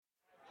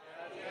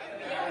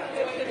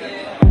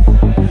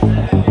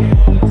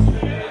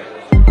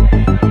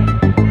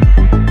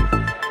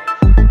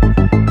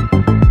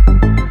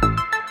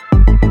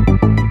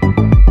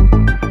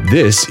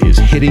This is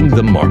Hitting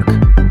the Mark.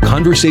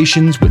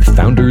 Conversations with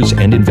founders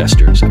and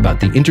investors about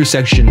the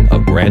intersection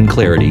of brand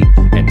clarity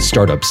and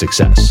startup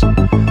success.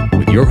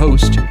 With your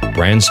host,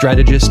 brand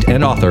strategist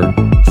and author,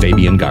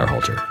 Fabian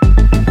Geyrhalter.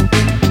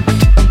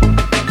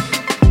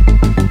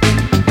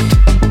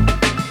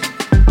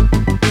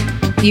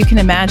 You can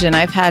imagine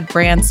I've had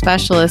brand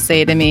specialists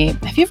say to me,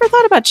 have you ever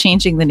thought about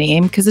changing the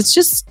name? Because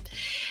it's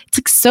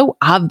like so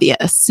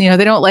obvious. You know,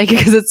 they don't like it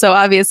because it's so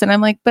obvious. And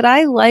I'm like, but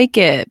I like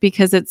it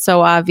because it's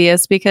so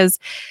obvious, because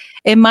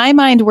in my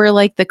mind, we're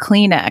like the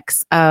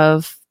Kleenex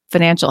of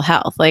financial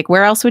health. Like,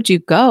 where else would you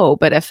go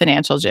but a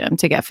financial gym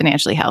to get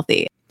financially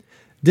healthy?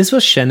 This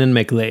was Shannon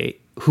McLay,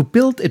 who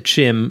built a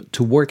gym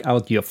to work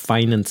out your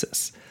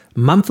finances.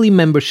 Monthly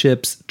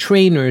memberships,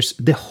 trainers,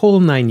 the whole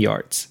 9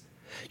 yards.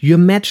 You're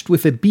matched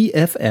with a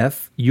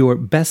BFF, your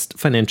best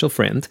financial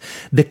friend.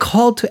 The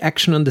call to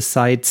action on the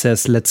site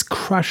says, let's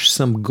crush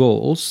some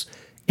goals.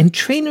 And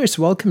trainers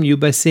welcome you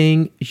by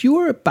saying, you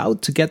are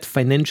about to get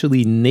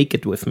financially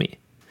naked with me.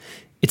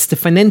 It's the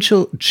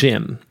Financial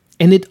Gym,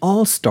 and it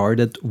all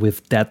started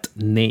with that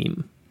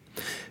name.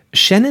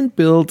 Shannon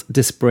built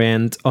this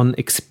brand on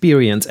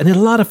experience and a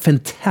lot of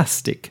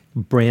fantastic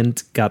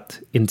brand gut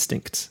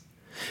instincts.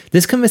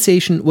 This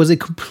conversation was a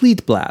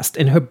complete blast,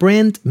 and her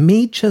brand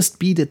may just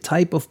be the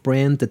type of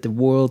brand that the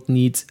world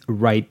needs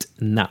right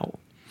now.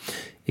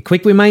 A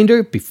quick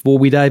reminder before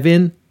we dive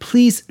in,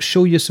 please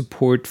show your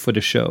support for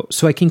the show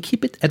so I can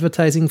keep it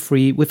advertising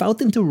free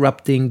without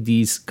interrupting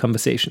these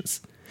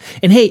conversations.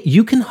 And hey,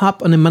 you can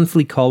hop on a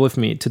monthly call with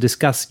me to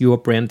discuss your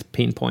brand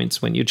pain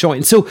points when you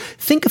join. So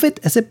think of it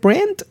as a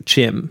brand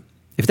gym.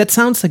 If that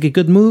sounds like a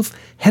good move,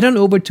 head on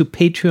over to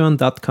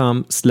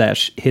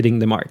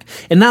patreon.com/hittingthemark.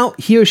 And now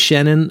here's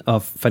Shannon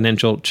of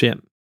Financial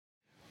Gym.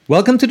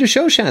 Welcome to the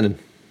show, Shannon.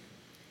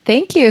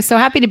 Thank you. So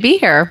happy to be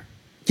here.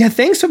 Yeah,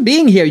 thanks for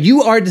being here.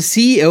 You are the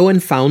CEO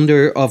and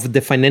founder of the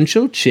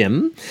Financial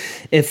Gym,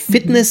 a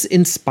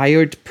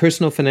fitness-inspired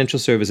personal financial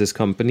services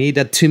company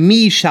that to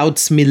me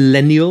shouts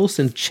millennials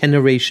and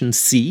Generation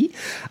Z.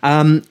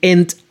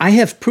 And I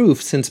have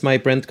proof since my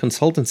brand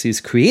consultancy's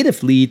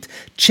creative lead,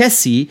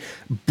 Jessie,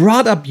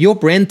 brought up your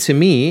brand to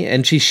me,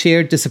 and she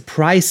shared the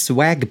surprise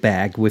swag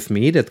bag with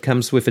me that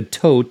comes with a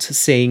tote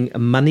saying,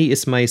 money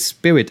is my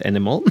spirit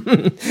animal.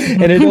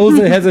 And it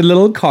also has a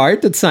little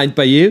card that's signed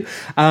by you.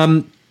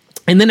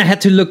 And then I had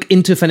to look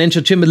into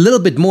Financial Gym a little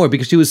bit more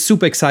because she was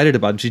super excited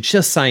about it. She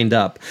just signed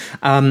up.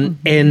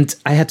 And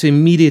I had to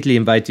immediately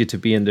invite you to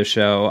be in the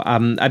show.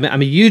 I'm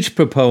a huge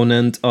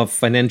proponent of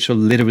financial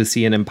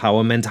literacy and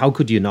empowerment. How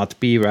could you not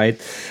be, right?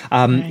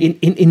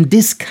 In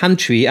this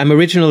country, I'm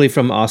originally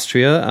from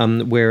Austria,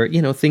 where,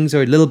 you know, things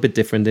are a little bit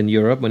different in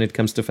Europe when it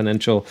comes to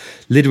financial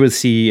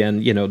literacy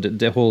and, you know,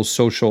 the whole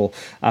social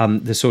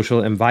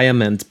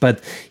environment.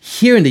 But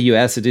here in the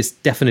US, it is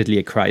definitely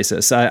a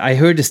crisis. I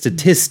heard a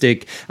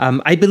statistic.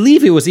 I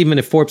believe it was even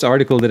a Forbes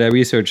article that I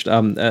researched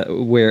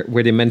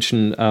where they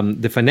mention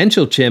the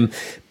Financial Gym,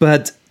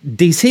 but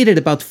they say that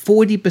about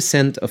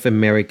 40% of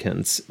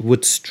Americans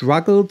would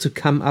struggle to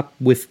come up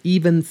with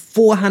even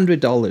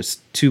 $400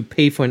 to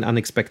pay for an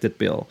unexpected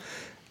bill.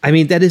 I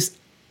mean, that is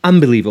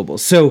unbelievable.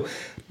 So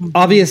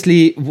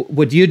obviously,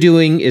 what you're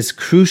doing is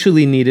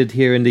crucially needed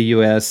here in the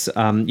US.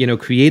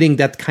 Creating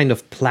that kind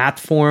of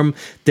platform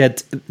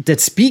that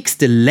speaks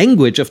the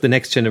language of the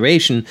next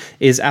generation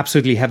is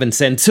absolutely heaven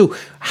sent. So,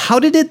 how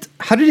did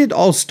it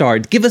all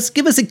start? Give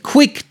us a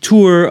quick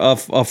tour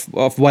of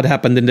what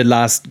happened in the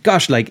last,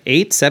 7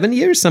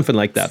 years, something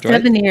like that, right?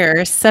 7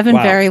 years, seven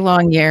Wow. very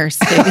long years.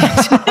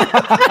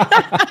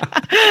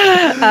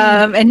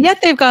 And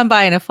yet they've gone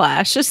by in a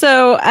flash.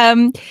 So,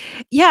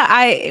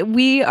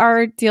 we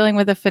are dealing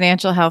with a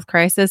financial health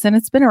crisis, and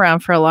it's been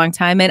around for a long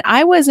time. And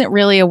I wasn't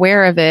really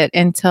aware of it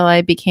until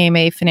I became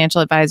a financial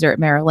advisor at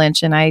Merrill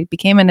Lynch. And I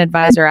became an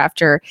advisor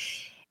after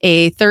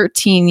a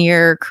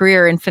 13-year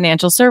career in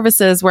financial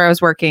services where I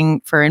was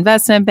working for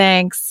investment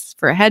banks,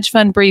 for a hedge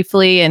fund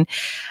briefly. And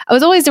I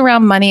was always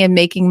around money and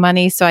making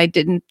money. So I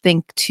didn't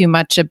think too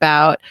much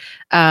about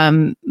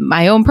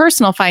my own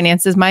personal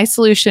finances. My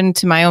solution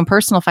to my own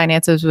personal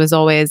finances was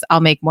always, I'll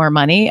make more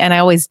money. And I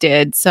always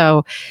did.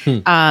 So,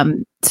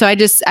 so I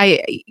just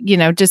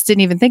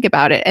didn't even think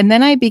about it. And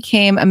then I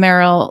became a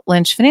Merrill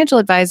Lynch financial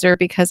advisor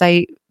because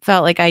I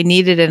felt like I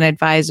needed an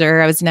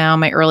advisor. I was now in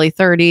my early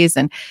 30s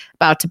and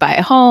about to buy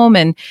a home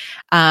and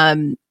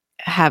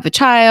have a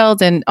child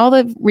and all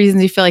the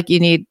reasons you feel like you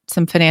need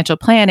some financial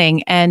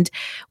planning. And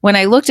when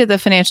I looked at the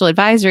financial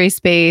advisory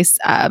space,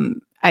 I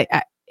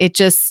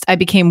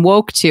became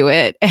woke to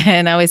it.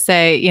 And I always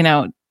say,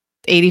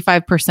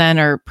 85%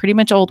 are pretty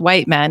much old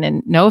white men,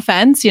 and no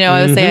offense,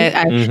 I would say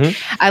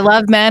I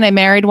love men. I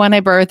married one,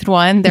 I birthed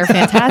one. They're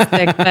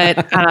fantastic,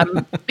 but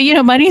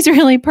money's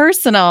really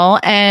personal,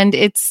 and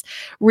it's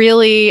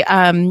really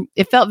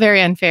it felt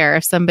very unfair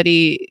if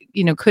somebody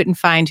couldn't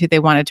find who they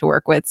wanted to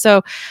work with.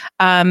 So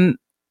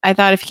I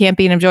thought if you can't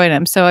beat them, join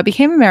them. So I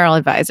became a Merrill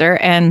advisor,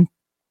 and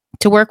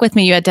to work with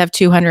me, you had to have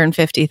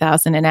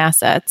 250,000 in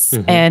assets,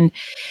 and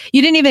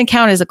you didn't even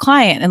count as a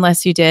client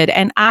unless you did.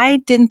 And I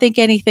didn't think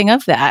anything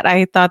of that.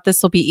 I thought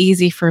this will be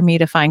easy for me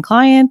to find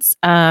clients.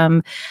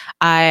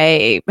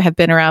 I have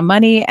been around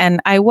money, and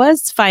I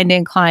was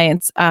finding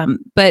clients,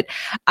 but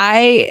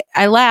I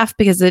laugh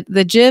because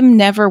the gym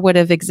never would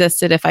have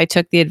existed if I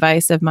took the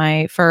advice of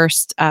my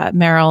first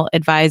Merrill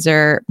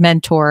advisor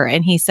mentor,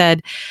 and he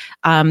said,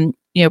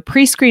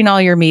 pre-screen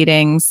all your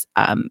meetings,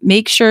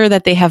 make sure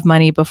that they have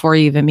money before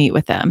you even meet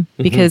with them,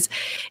 because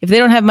if they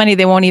don't have money,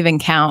 they won't even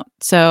count.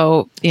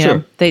 So,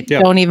 they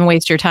don't even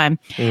waste your time.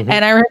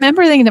 And I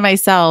remember thinking to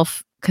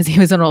myself, because he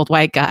was an old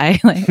white guy,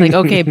 like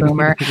okay,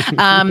 boomer.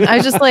 I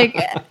was just like,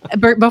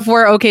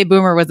 before okay,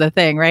 boomer was a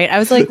thing, right? I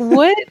was like,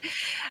 what?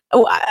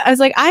 I was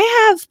like,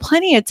 I have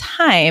plenty of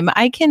time.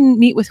 I can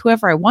meet with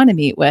whoever I want to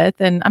meet with,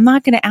 and I'm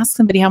not going to ask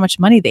somebody how much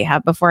money they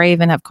have before I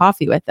even have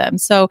coffee with them.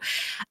 So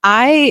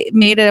I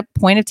made a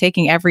point of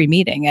taking every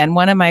meeting. And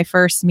one of my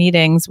first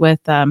meetings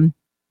with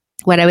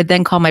what I would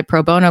then call my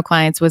pro bono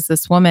clients was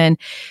this woman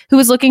who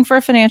was looking for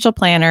a financial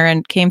planner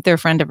and came through a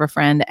friend of a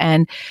friend.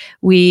 And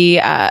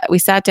we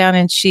sat down,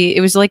 and it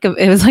was like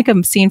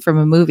a scene from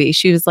a movie.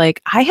 She was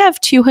like, I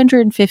have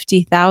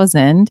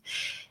 250,000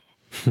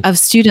 of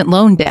student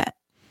loan debt.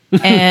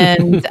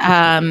 And,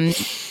 I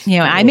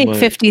make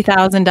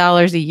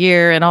 $50,000 a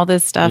year and all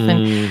this stuff.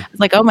 And I was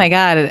like, oh my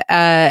God.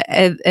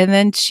 And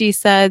then she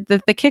said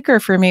that the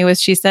kicker for me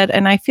was, she said,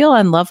 and I feel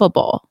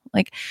unlovable.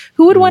 Like,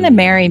 who would want to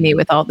marry me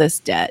with all this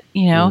debt,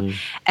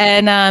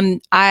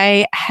 And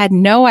I had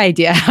no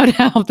idea how to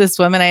help this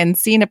woman. I hadn't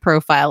seen a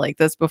profile like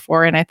this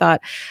before. And I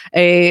thought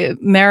a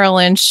Merrill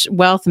Lynch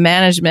wealth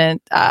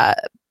management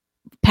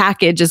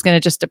package is going to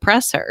just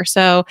depress her.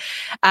 So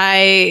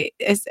I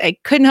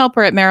couldn't help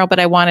her at Merrill, but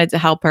I wanted to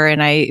help her,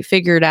 and I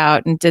figured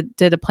out and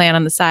did a plan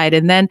on the side.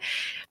 And then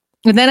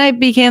I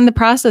began the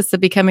process of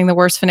becoming the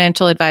worst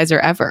financial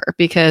advisor ever,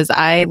 because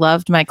I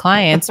loved my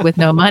clients with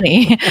no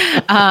money.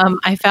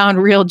 I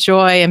found real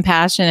joy and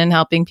passion in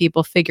helping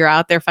people figure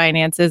out their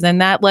finances.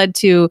 And that led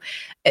to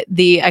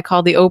I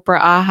call the Oprah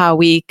Aha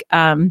Week,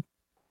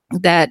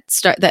 that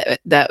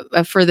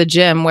for the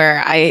gym,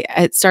 where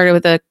I started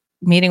with a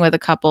meeting with a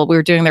couple. We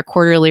were doing their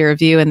quarterly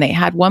review, and they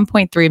had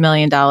 $1.3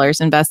 million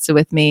invested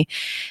with me,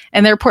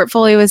 and their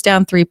portfolio was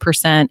down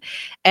 3%.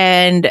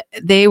 And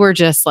they were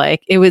just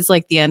like, it was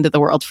like the end of the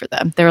world for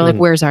them. They were like,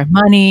 where's our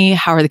money?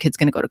 How are the kids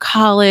going to go to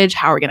college?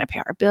 How are we going to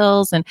pay our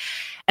bills? And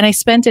I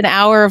spent an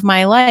hour of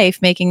my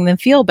life making them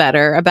feel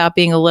better about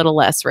being a little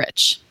less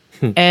rich.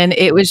 And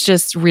it was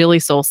just really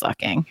soul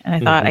sucking. And I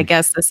thought, I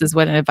guess this is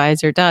what an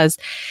advisor does.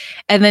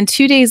 And then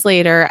 2 days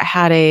later, I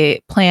had a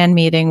plan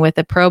meeting with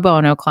a pro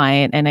bono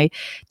client, and I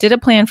did a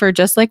plan for,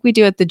 just like we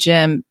do at the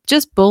gym,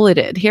 just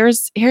bulleted.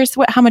 Here's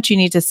how much you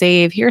need to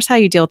save. Here's how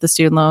you deal with the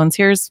student loans.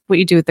 Here's what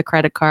you do with the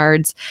credit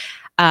cards.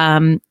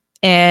 And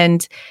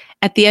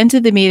at the end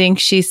of the meeting,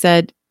 she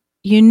said,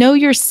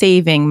 you're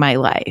saving my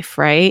life,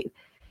 right?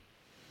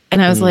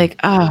 And I was like,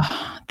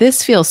 oh,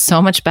 this feels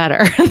so much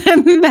better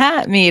than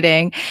that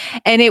meeting.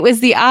 And it was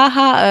the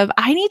aha of,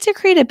 I need to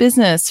create a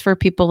business for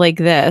people like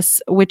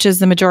this, which is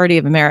the majority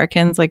of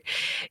Americans, like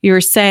you were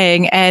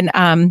saying. And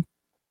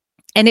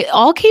it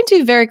all came to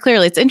me very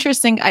clearly. It's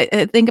interesting.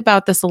 I think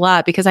about this a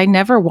lot, because I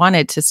never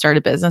wanted to start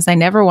a business. I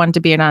never wanted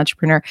to be an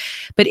entrepreneur.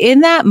 But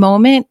in that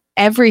moment,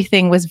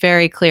 everything was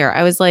very clear.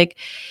 I was like,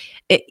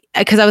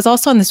 because I was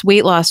also on this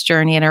weight loss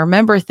journey. And I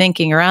remember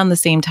thinking around the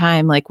same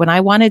time, like when I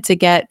wanted to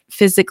get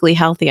physically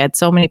healthy, I had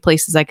so many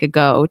places I could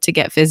go to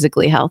get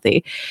physically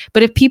healthy.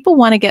 But if people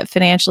want to get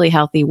financially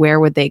healthy, where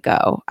would they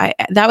go?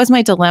 That was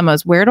my dilemma,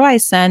 is where do I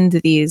send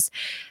these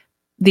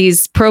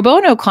pro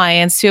bono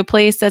clients to a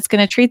place that's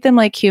going to treat them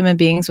like human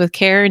beings with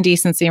care and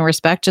decency and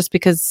respect, just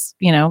because,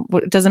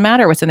 it doesn't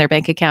matter what's in their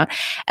bank account.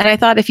 And I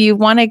thought, if you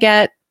want to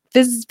get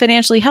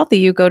financially healthy,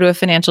 you go to a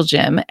financial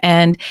gym.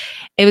 And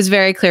it was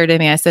very clear to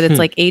me. I said, it's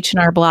like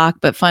H&R Block,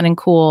 but fun and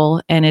cool.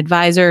 And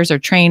advisors or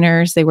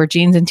trainers, they wear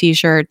jeans and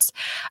t-shirts.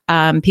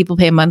 People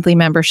pay a monthly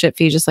membership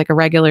fee, just like a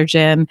regular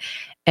gym.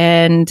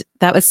 And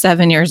that was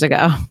 7 years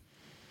ago.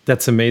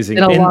 That's amazing.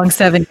 It's been a long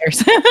 7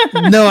 years.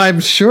 No,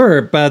 I'm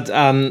sure, but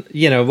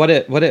what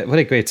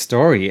a great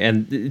story.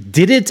 And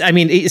did it? I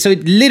mean, so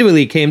it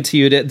literally came to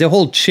you. The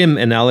whole CHIM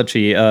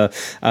analogy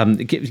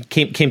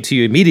came to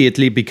you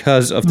immediately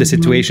because of the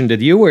situation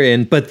that you were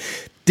in. But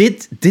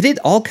did it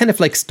all kind of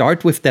like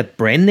start with that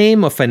brand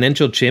name of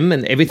Financial Gym,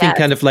 and everything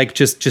kind of like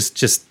just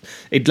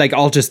it like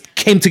all just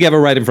came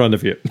together right in front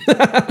of you?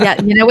 Yeah.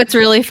 What's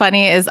really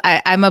funny is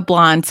I'm a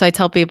blonde. So I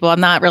tell people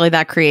I'm not really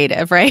that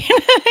creative, right?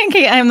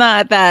 I'm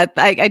not that.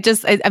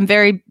 I'm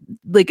very,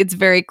 like, it's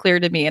very clear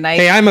to me. And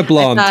I'm a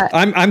blonde.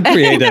 I'm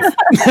creative.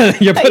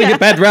 You're putting a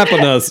bad rap on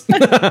us.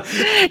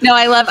 No,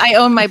 I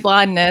own my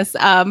blondness.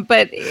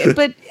 But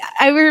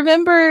I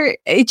remember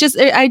I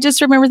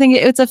just remember thinking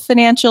it's a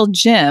financial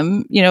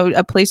gym,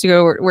 a place to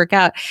go work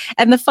out.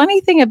 And the funny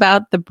thing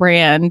about the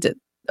brand,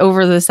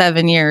 over the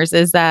 7 years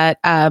is that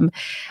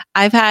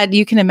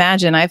you can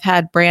imagine, I've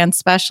had brand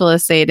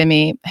specialists say to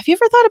me, have you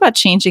ever thought about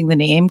changing the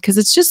name? Because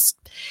it's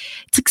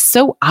like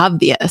so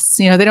obvious.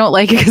 They don't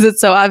like it because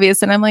it's so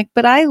obvious. And I'm like,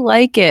 but I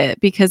like it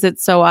because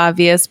it's so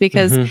obvious,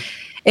 because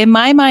in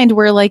my mind,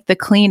 we're like the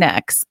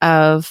Kleenex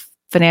of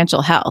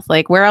financial health.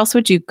 Like, where else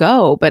would you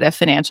go but a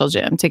financial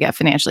gym to get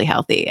financially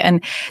healthy?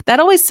 And that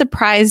always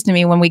surprised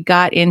me when we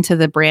got into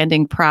the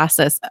branding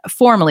process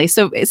formally.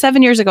 So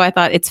 7 years ago, I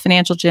thought it's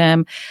Financial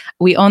Gym.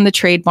 We own the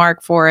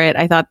trademark for it.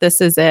 I thought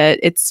this is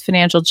it. It's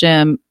Financial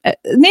Gym.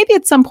 Maybe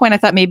at some point I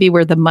thought maybe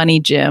we're the Money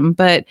Gym,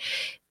 but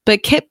we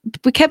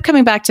kept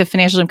coming back to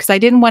Financial Gym because I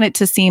didn't want it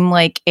to seem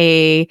like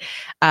a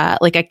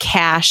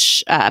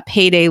cash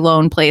payday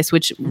loan place,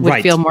 which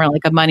would feel more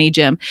like a money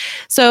gym.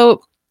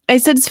 So I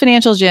said it's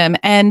Financial Gym.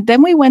 And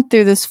then we went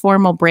through this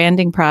formal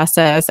branding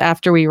process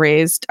after we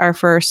raised our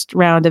first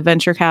round of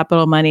venture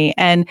capital money.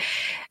 And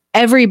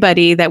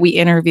everybody that we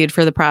interviewed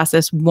for the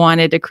process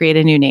wanted to create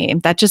a new name.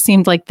 That just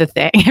seemed like the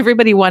thing.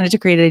 Everybody wanted to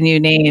create a new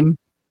name.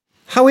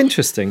 How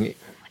interesting.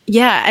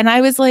 Yeah. And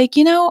I was like,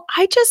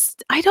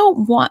 I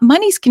don't want,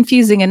 money's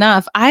confusing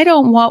enough. I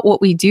don't want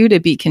what we do to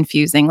be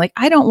confusing. Like,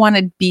 I don't want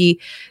to be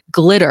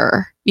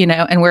glitter,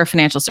 and we're a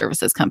financial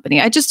services company.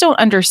 I just don't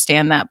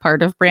understand that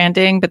part of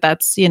branding, but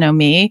that's,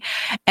 me.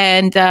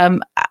 And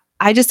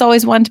I just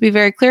always wanted to be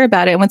very clear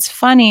about it. And what's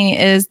funny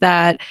is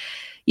that,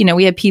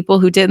 we had people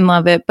who didn't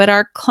love it, but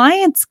our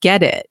clients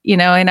get it,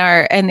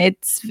 and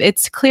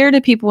it's clear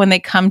to people when they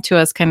come to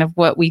us kind of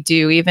what we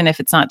do, even if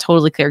it's not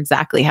totally clear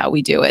exactly how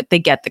we do it, they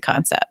get the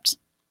concept.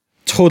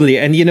 Totally.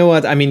 And you know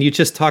what? I mean, you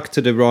just talked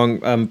to the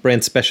wrong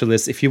brand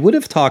specialist. If you would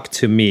have talked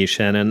to me,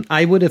 Shannon,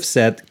 I would have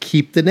said,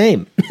 keep the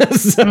name.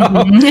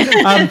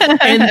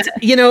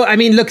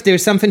 Look,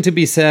 there's something to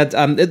be said.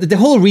 The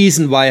whole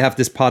reason why I have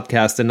this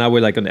podcast, and now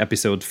we're like on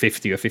episode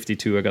 50 or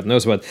 52, or God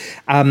knows what,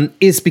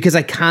 is because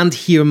I can't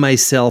hear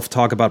myself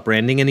talk about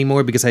branding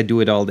anymore because I do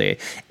it all day.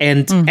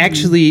 And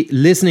actually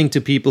listening to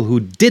people who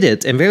did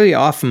it, and very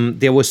often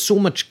there was so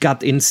much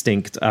gut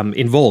instinct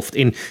involved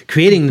in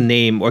creating the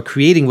name or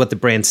creating what the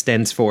brand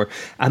stands for.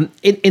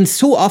 And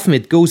so often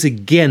it goes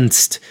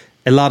against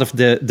a lot of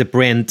the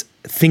brand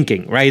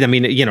thinking, right? I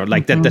mean,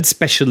 that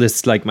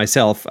specialists like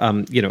myself,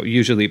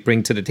 usually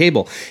bring to the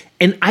table.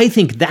 And I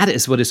think that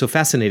is what is so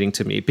fascinating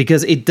to me,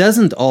 because it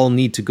doesn't all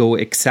need to go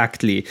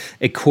exactly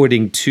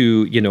according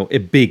to, a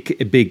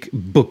big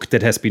book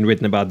that has been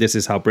written about this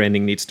is how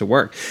branding needs to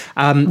work.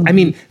 I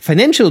mean,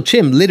 Financial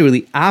Gym,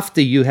 literally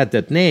after you had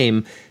that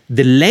name,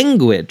 the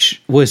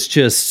language was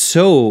just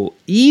so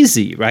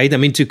easy, right? I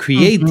mean, to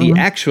create the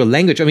actual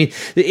language. I mean,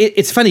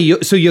 it's funny.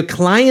 So your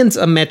clients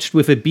are matched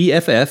with a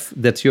BFF,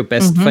 that's your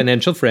best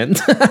financial friend.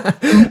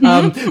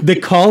 The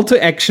call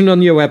to action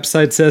on your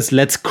website says,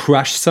 let's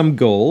crush some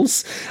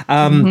goals.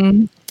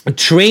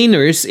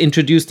 Trainers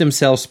introduce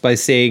themselves by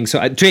saying,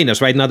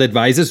 trainers, right? Not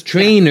advisors.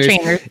 Trainers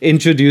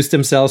introduce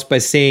themselves by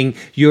saying,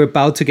 you're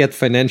about to get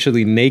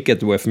financially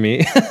naked with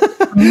me.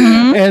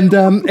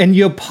 And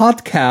your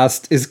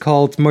podcast is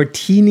called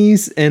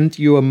Martinis and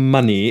Your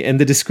Money. And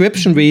the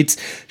description reads,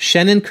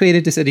 Shannon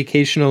created this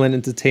educational and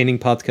entertaining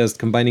podcast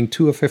combining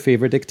two of her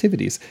favorite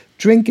activities,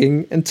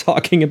 drinking and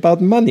talking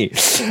about money.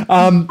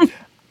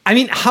 I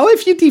mean, how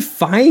have you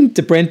defined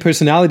the brand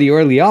personality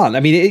early on? I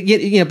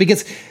mean,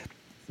 because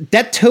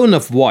that tone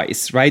of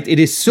voice, right? It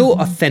is so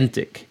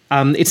authentic.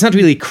 It's not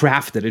really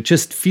crafted. It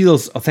just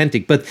feels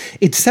authentic. But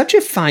it's such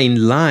a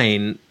fine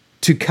line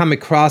to come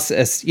across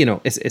as,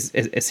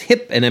 as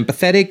hip and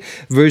empathetic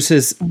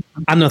versus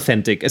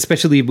unauthentic,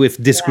 especially with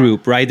this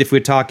group, right? If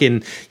we're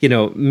talking,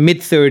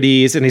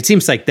 mid-30s, and it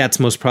seems like that's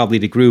most probably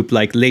the group,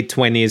 like late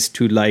 20s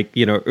to like,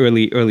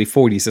 early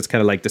 40s. That's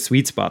kind of like the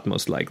sweet spot,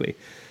 most likely.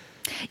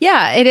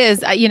 Yeah, it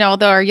is.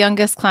 Although our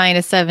youngest client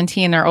is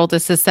 17, our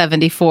oldest is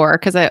 74,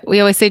 because we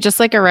always say just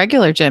like a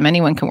regular gym,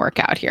 anyone can work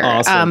out here.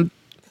 Awesome.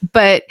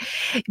 But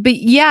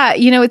yeah,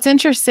 it's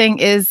interesting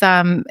is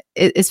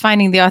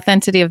finding the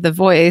authenticity of the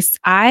voice.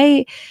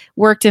 I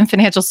worked in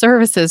financial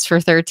services for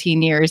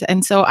 13 years.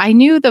 And so I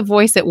knew the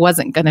voice it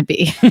wasn't going to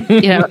be,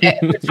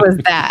 which was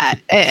that.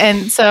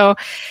 And so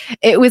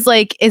it was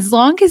like, as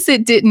long as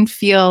it didn't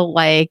feel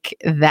like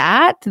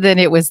that, then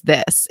it was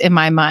this in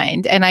my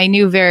mind. And I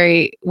knew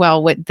very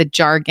well what the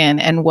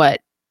jargon and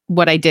what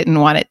I didn't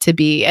want it to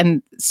be.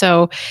 And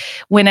so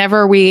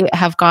whenever we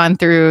have gone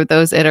through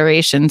those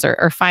iterations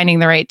or finding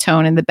the right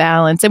tone and the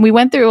balance, and we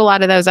went through a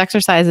lot of those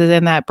exercises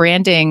in that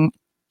branding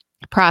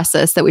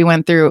process that we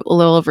went through a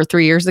little over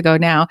 3 years ago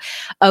now,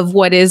 of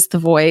what is the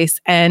voice.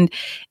 And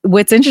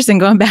what's interesting,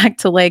 going back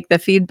to like the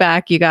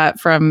feedback you got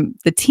from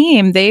the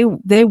team, they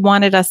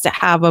wanted us to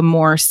have a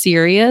more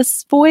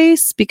serious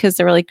voice, because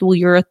they were like, well,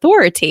 you're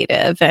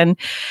authoritative and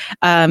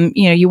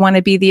you want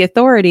to be the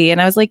authority.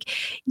 And I was like,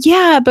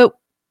 yeah, but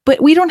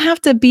we don't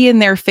have to be in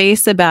their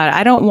face about it.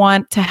 I don't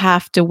want to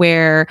have to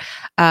wear,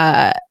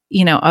 a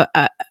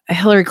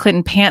Hillary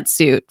Clinton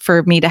pantsuit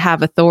for me to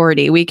have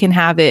authority. We can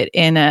have it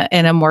in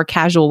a more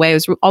casual way. It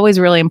was always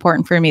really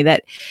important for me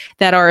that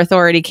our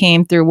authority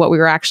came through what we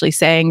were actually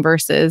saying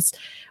versus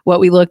what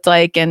we looked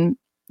like. And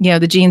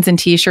the jeans and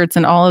t-shirts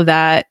and all of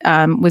that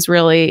was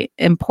really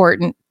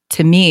important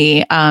to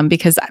me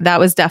because that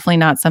was definitely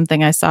not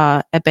something I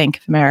saw at Bank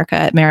of America,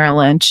 at Merrill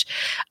Lynch,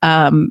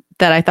 that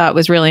I thought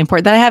was really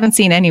important, that I haven't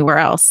seen anywhere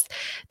else,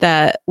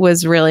 that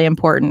was really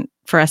important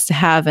for us to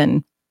have.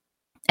 And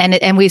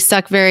we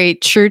stuck very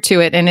true to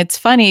it. And it's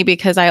funny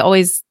because I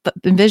always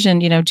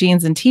envisioned,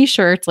 jeans and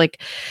t-shirts.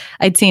 Like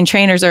I'd seen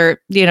trainers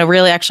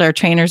really actually our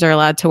trainers are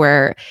allowed to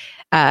wear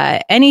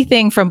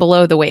anything from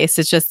below the waist.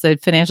 It's just the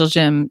Financial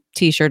Gym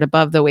t-shirt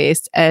above the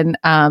waist. And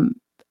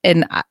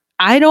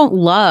I don't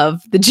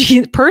love a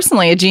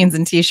jeans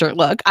and t-shirt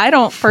look. I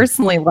don't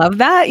personally love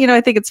that.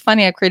 I think it's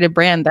funny. I created a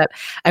brand that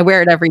I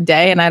wear it every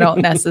day and I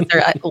don't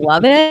necessarily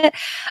love it.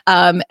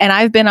 And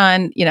I've been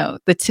on,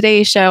 the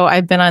Today Show.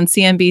 I've been on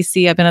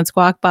CNBC. I've been on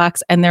Squawk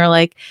Box, and they're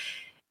like,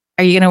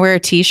 "Are you going to wear a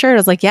t-shirt?" I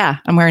was like, "Yeah,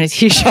 I'm wearing a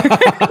t-shirt."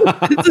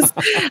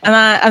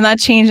 I'm not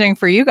changing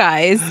for you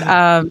guys.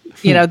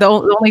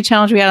 The only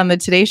challenge we had on the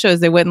Today Show is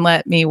they wouldn't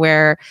let me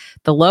wear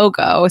the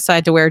logo. So I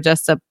had to wear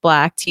just a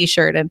black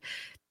t-shirt, and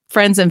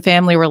friends and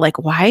family were like,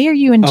 "Why are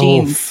you in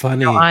jeans on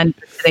the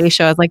Today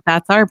Show?" I was like,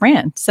 "That's our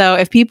brand." So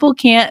if people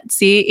can't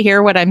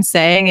hear what I'm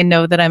saying and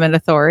know that I'm an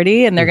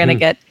authority and they're going to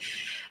get,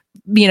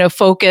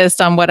 focused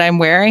on what I'm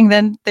wearing,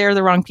 then they're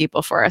the wrong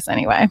people for us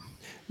anyway.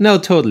 No,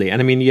 totally.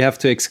 And I mean, you have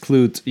to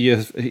exclude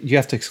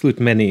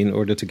many in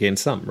order to gain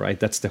some, right?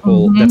 That's the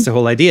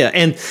whole idea.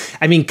 And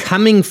I mean,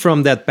 coming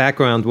from that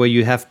background where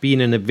you have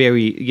been in a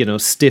very,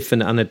 stiff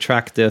and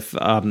unattractive,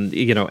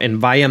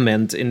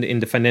 environment in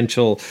the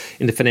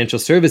financial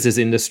services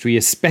industry,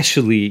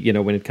 especially,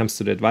 when it comes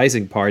to the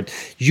advising part,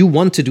 you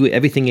want to do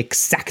everything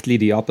exactly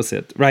the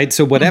opposite, right?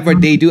 So whatever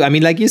they do, I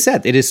mean, like you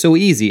said, it is so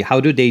easy. How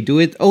do they do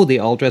it? Oh, they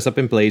all dress up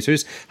in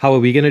blazers. How are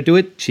we going to do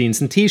it? Jeans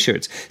and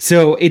t-shirts.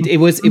 So it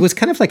was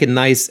kind of like a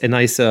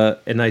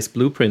nice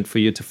blueprint for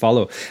you to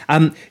follow.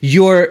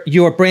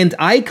 Your brand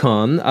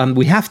icon,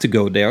 we have to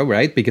go there,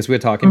 right? Because we're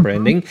talking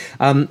branding.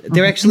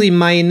 They're actually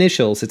my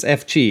initials. It's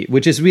FG,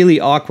 which is really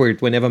awkward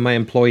whenever my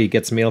employee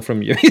gets mail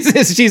from you.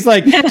 she's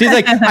like,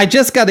 "I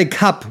just got a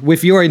cup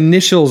with your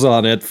initials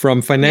on it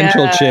from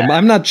Financial Gym.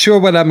 I'm not sure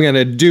what I'm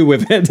gonna do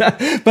with it."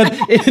 But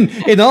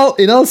in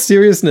all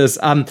seriousness,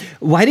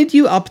 why did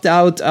you opt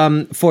out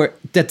for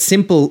that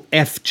simple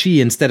FG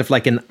instead of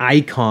like an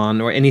icon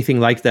or anything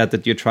like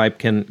that your tribe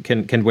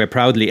can wear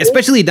proudly,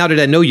 especially now that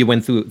I know you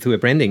went through a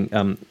branding.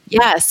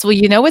 Yes.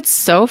 Well, what's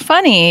so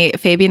funny,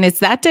 Fabian, is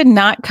that did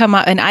not come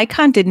up. An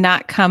icon did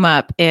not come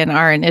up in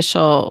our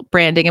initial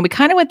branding. And we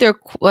kind of went there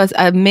was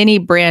a mini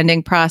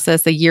branding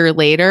process a year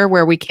later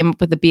where we came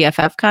up with the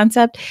BFF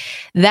concept.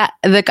 That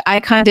the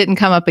icon didn't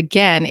come up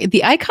again.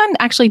 The icon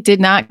actually did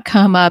not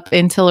come up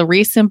until a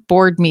recent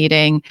board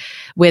meeting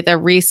with a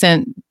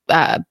recent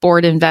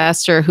board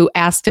investor who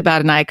asked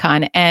about an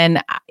icon.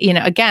 And,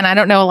 again, I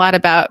don't know a lot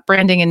about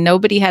branding and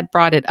nobody had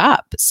brought it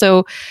up.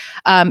 So,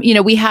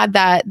 we had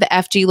the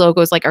FG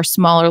logo is like our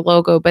smaller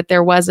logo, but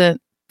there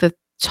wasn't the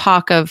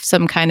talk of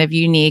some kind of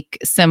unique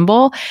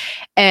symbol.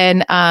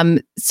 And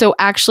so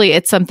actually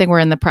it's something we're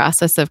in the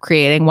process of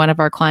creating. One of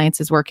our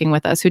clients is working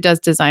with us who does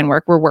design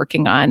work. We're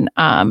working on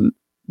an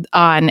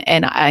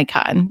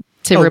icon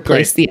to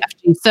replace the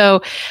FG.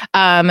 So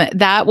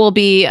that will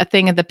be a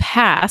thing of the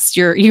past,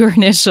 your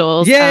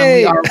initials.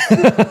 Yay!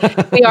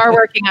 We are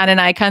working on an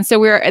icon.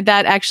 So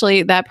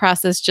that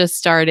process just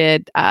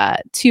started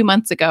 2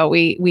 months ago.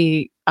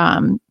 We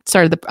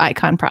started the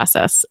icon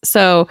process.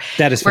 So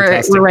that is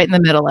fantastic. We're right in the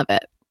middle of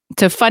it.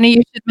 So funny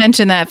you should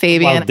mention that,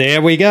 Fabian. Well,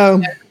 there we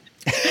go.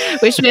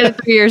 Wish we did it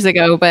 3 years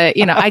ago, but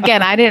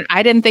again, I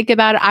didn't think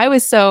about it. I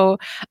was so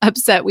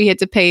upset we had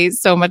to pay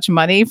so much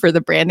money for the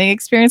branding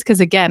experience because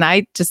again,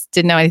 I just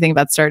didn't know anything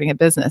about starting a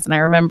business, and I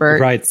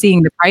remember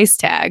seeing the price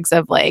tags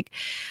of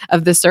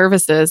the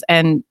services,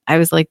 and I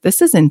was like,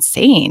 "This is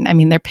insane." I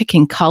mean, they're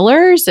picking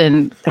colors,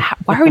 and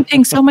why are we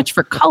paying so much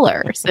for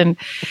colors? And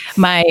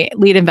my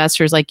lead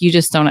investor is like, "You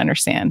just don't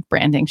understand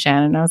branding,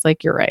 Shannon." And I was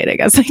like, "You're right. I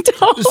guess I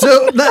don't."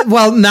 So,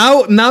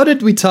 now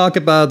that we talk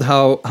about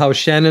how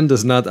Shannon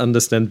does not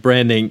understand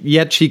branding,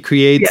 yet she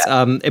creates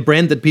a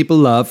brand that people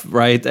love,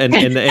 right? And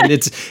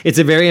it's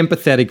a very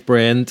empathetic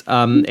brand.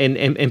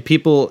 And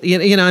people,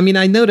 I mean,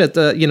 I know that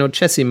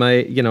Chessie,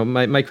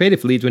 my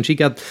creative lead, when she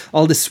got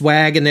all the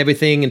swag and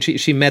everything, and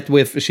she met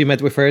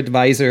with her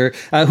advisor,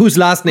 whose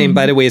last name,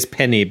 by the way, is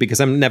Penny,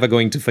 because I'm never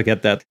going to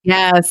forget that.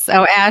 Yes.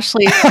 Oh,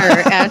 Ashley's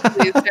her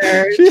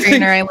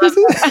trainer. I love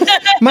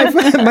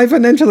her. My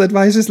financial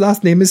advisor's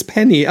last name is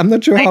Penny. I'm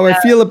not sure how I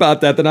feel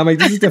about that, and I'm like,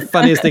 this is the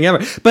funniest thing ever.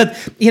 But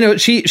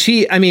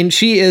she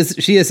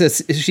is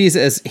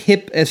as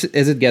hip as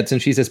it gets,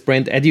 and she's as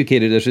brand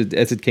educated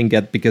as it can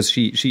get, because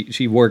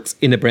she works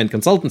in a brand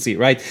consultancy,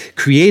 right?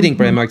 Creating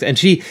brand markets, and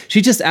she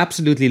just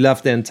absolutely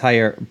loved the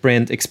entire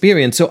brand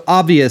experience. So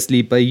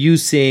obviously, by you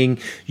saying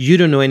you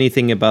don't know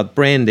anything about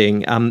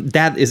branding,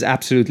 that is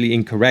absolutely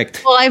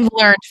incorrect. Well, I've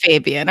learned,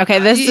 Fabian. Okay,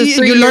 this is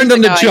 3 you years learned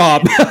on the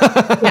job.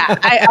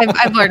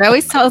 I've learned. I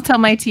always tell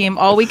my team,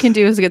 all we can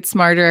do is get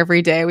smarter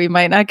every day. We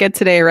might not get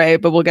today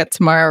right, but we'll get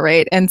tomorrow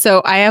right. And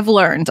so I have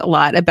learned a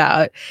lot. lot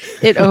about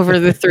it over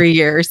the 3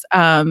 years.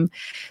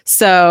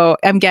 So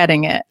I'm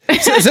getting it.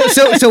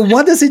 So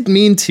what does it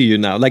mean to you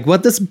now? Like,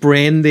 what does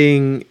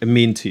branding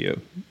mean to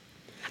you?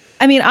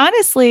 I mean,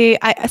 honestly,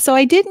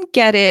 I didn't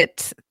get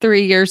it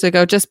 3 years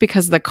ago just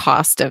because of the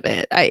cost of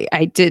it.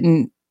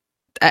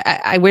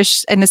 I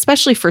wish, and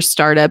especially for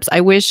startups,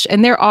 I wish,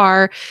 and there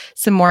are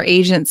some more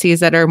agencies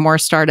that are more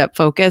startup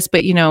focused,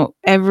 but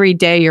every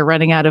day you're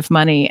running out of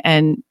money,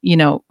 and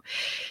you're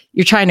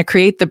trying to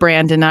create the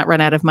brand and not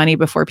run out of money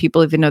before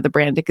people even know the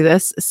brand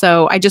exists.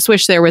 So I just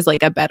wish there was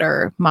like a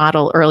better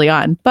model early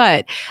on.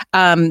 But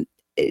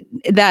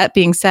that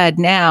being said,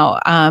 now,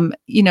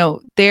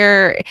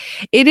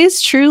 it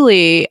is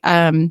truly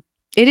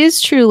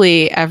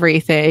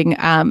everything.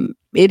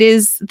 It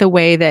is the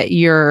way that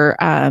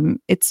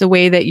it's the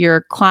way that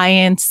your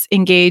clients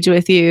engage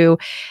with you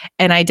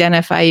and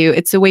identify you.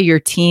 It's the way your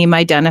team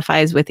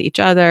identifies with each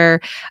other.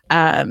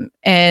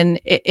 And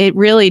it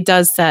really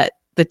does set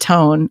the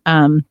tone,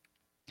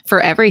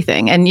 for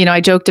everything. And, I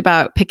joked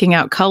about picking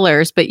out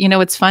colors, but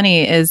what's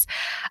funny is,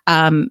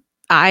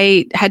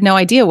 I had no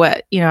idea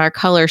what, our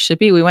color should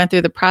be. We went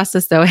through the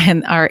process though,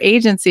 and our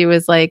agency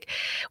was like,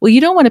 well,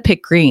 you don't want to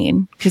pick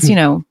green because,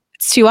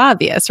 it's too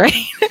obvious, right?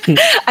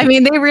 I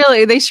mean,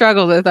 they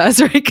struggled with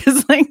us, right?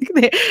 Because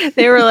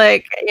they were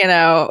like,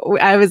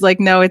 I was like,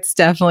 no, it's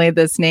definitely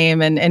this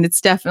name and it's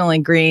definitely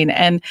green.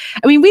 And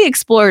I mean, we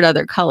explored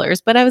other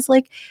colors, but I was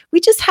like, we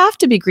just have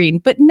to be green,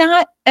 but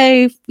not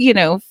a,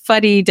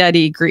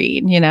 fuddy-duddy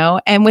green,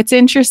 And what's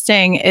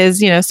interesting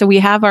is, so we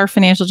have our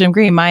Financial Gym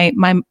green. My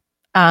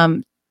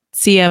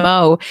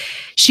CMO,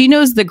 she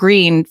knows the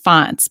green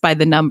fonts by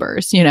the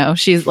numbers.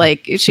 She's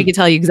like, she can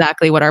tell you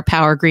exactly what our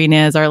power green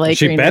is, our light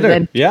green. She better,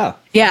 is.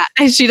 yeah,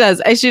 and she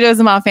does. She knows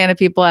them offhand if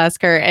people ask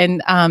her.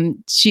 And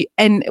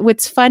and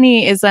what's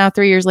funny is now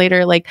 3 years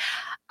later, like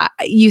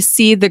you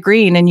see the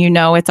green and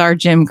it's our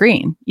gym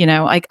green.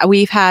 Like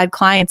we've had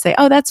clients say,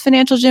 "Oh, that's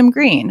Financial Gym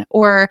green,"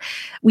 or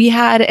we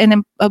had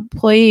an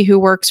employee who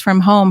works from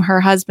home. Her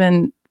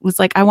husband was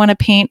like, "I want to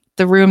paint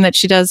the room that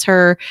she does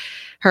her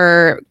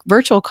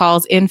virtual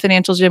calls in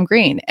Financial Gym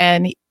green."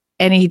 And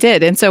he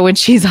did. And so when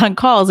she's on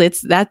calls,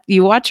 it's that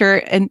you watch her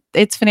and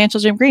it's Financial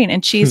Gym green,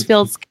 and she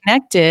feels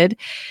connected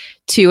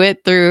to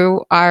it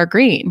through our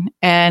green.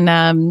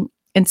 And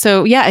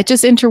so, yeah, it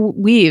just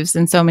interweaves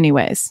in so many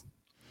ways.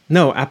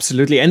 No,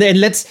 absolutely. And then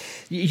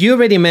you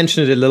already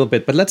mentioned it a little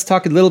bit, but let's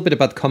talk a little bit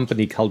about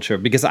company culture,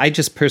 because I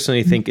just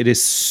personally think it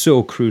is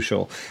so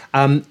crucial.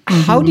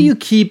 How do you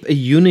keep a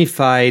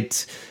unified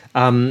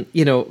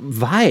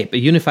vibe, a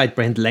unified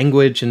brand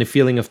language and a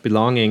feeling of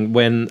belonging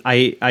when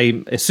I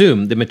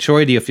assume the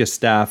majority of your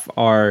staff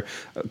are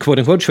quote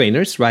unquote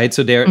trainers, right?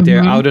 So they're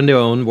out on their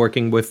own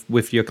working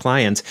with your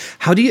clients.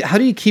 How do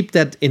you keep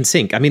that in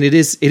sync? I mean, it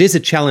is a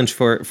challenge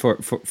for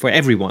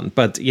everyone,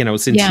 but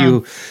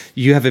since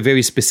you have a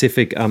very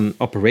specific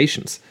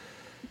operations.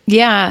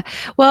 Yeah.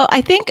 Well,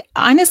 I think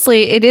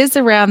honestly, it is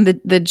around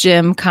the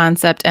gym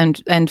concept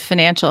and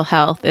financial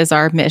health is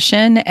our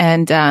mission.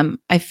 And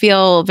I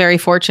feel very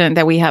fortunate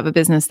that we have a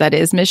business that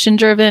is mission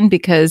driven,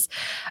 because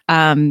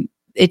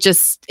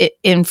it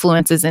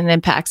influences and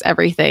impacts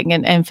everything.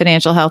 And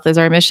financial health is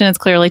our mission. It's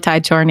clearly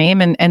tied to our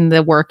name and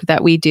the work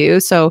that we do.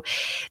 So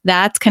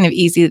that's kind of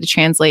easy to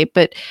translate.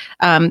 But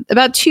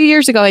about 2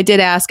 years ago, I did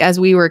ask, as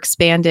we were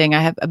expanding,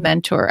 I have a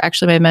mentor.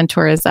 Actually, my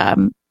mentor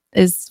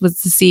was the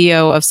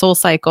CEO of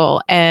SoulCycle,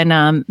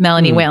 and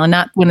Melanie Whalen,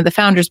 not one of the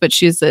founders, but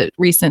she's the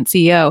recent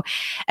CEO.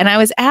 And I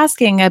was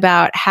asking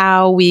about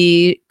how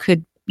we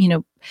could,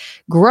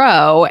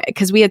 grow,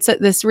 because we had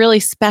this really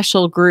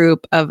special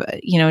group of,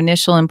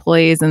 initial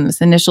employees in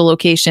this initial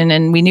location,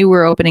 and we knew we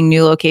were opening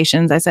new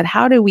locations. I said,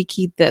 how do we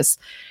keep this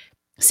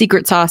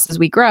secret sauce as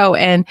we grow?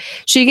 And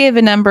she gave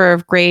a number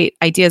of great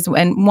ideas.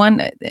 And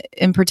one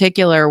in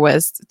particular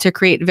was to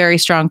create very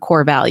strong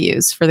core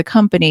values for the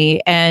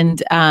company,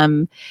 and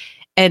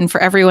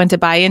for everyone to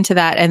buy into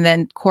that. And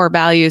then core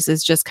values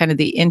is just kind of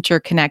the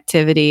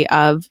interconnectivity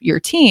of your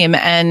team.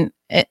 And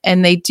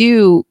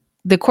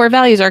the core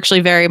values are actually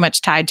very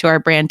much tied to our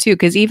brand too,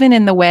 because even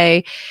in the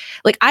way,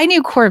 like I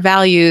knew core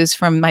values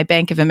from my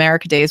Bank of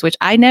America days, which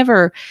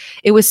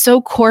it was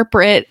so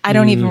corporate. I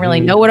don't even really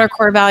know what our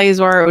core values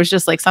were. It was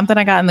just like something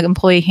I got in the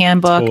employee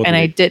handbook and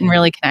I didn't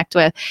really connect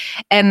with.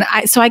 And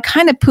so I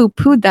kind of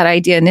poo-pooed that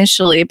idea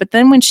initially, but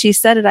then when she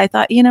said it, I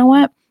thought, you know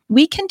what?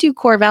 We can do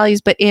core values,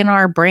 but in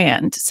our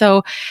brand.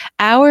 So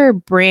our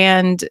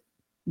brand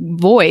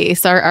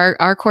voice,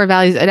 our core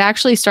values, it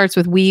actually starts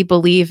with we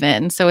believe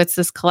in. So it's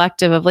this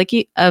collective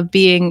of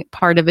being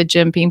part of a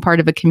gym, being part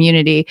of a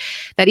community,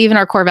 that even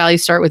our core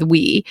values start with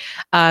we,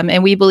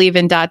 and we believe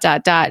in ...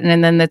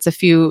 And then that's a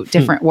few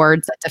different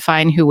words that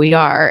define who we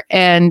are.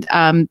 And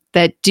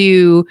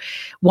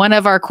one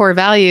of our core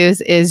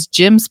values is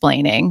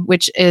gym-splaining,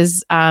 which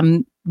is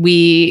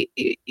we,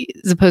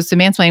 as opposed to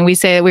mansplaining, we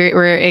say that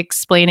we're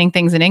explaining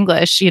things in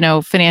English,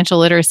 financial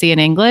literacy in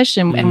English,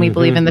 and we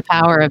believe in the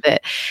power of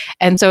it.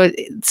 And so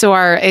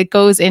it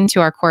goes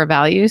into our core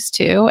values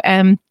too.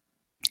 And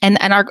And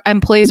our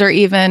employees are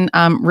even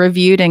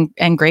reviewed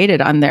and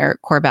graded on their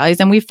core values.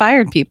 And we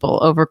fired people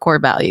over core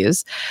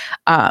values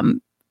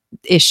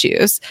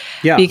issues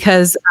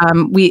because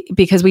we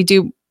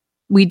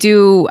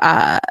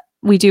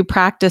do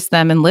practice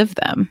them and live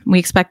them. We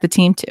expect the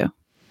team to.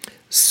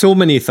 So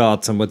many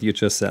thoughts on what you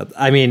just said.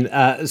 I mean,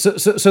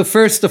 so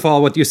first of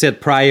all, what you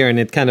said prior, and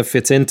it kind of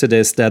fits into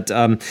this, that,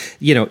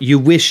 you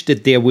wish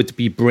that there would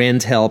be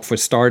brand help for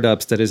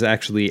startups that is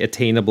actually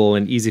attainable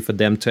and easy for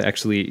them to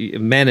actually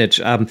manage.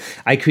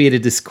 I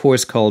created this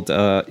course called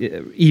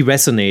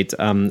eResonate.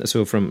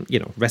 So from,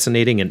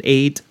 resonating and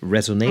aid,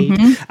 resonate.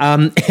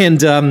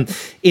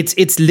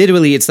 It's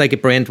literally, it's like a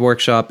brand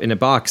workshop in a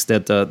box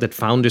that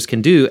founders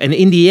can do. And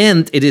in the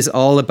end, it is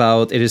all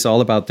about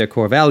their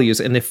core values.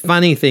 And the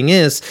funny thing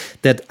is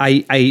that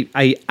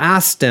I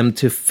asked them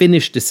to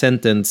finish the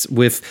sentence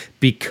with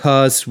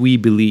 "because we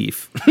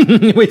believe,"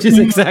 which is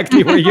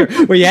exactly where you're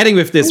heading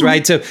with this,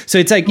 right? So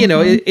it's like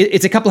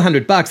it's a couple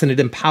 $100, and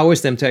it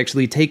empowers them to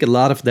actually take a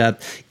lot of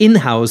that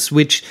in-house,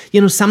 which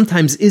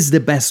sometimes is the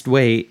best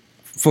way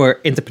for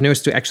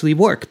entrepreneurs to actually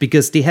work,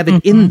 because they have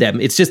it in them.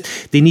 It's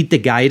just they need the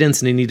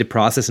guidance and they need the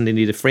process and they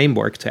need a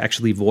framework to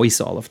actually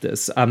voice all of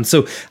this.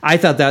 So I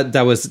thought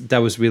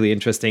that was really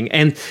interesting.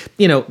 And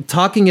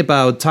talking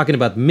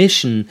about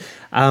mission.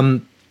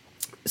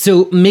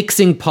 So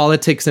mixing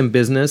politics and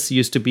business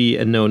used to be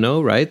a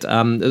no-no, right?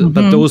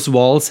 But those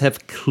walls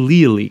have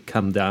clearly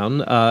come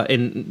down,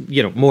 in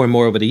more and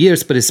more over the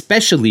years, but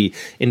especially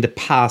in the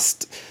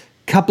past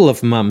couple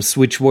of months,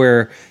 which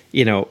were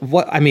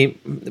what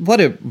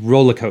a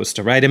roller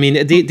coaster, right? I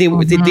mean,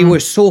 they were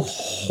so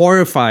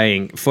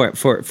horrifying for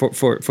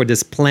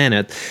this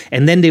planet,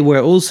 and then they were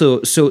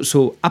also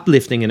so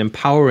uplifting and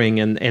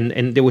empowering,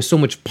 and there was so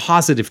much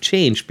positive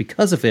change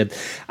because of it.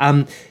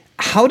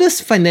 How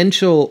does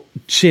Financial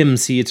Gym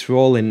see its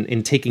role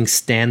in taking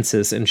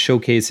stances and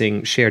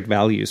showcasing shared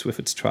values with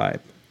its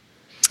tribe?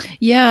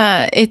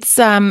 Yeah, it's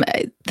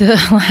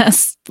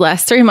the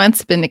last 3 months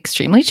have been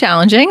extremely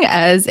challenging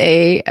as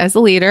a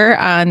leader.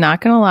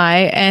 Not gonna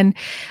lie, and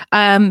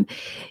I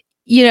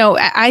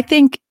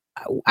think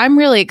I'm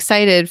really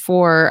excited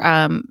for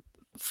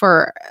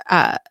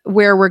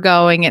where we're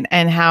going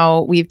and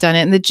how we've done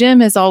it. And the gym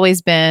has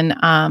always been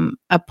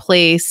a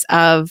place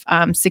of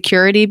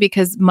security,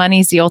 because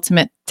money's the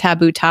ultimate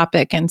taboo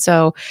topic. And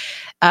so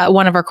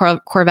one of our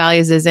core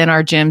values is in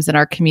our gyms and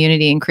our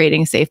community and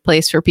creating a safe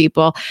place for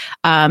people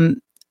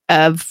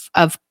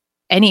of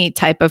any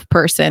type of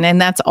person. And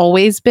that's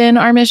always been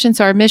our mission.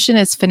 So our mission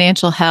is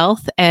financial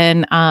health,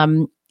 and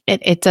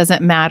it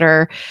doesn't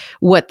matter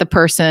what the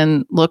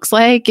person looks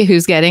like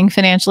who's getting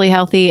financially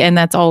healthy. And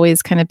that's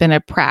always kind of been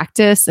a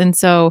practice. And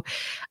so,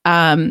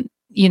 when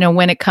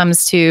it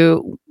comes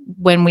to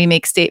when we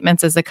make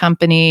statements as a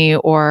company,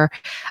 or,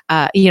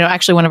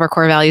 actually one of our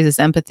core values is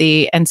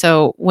empathy. And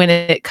so when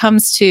it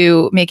comes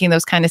to making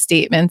those kind of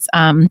statements,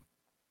 I'm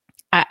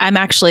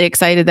actually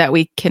excited that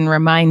we can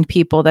remind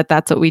people that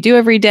that's what we do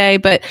every day,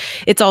 but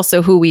it's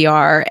also who we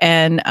are.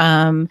 And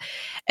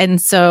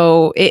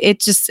so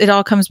it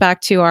all comes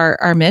back to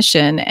our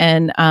mission,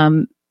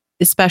 and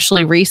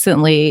especially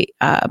recently,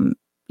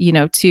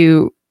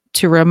 to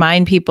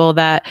remind people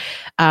that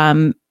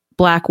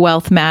Black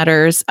wealth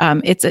matters.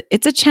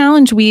 It's a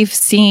challenge we've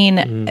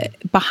seen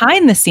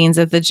behind the scenes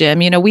of the gym.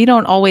 We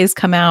don't always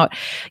come out.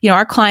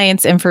 Our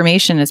clients'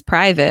 information is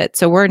private,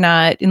 so we're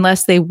not,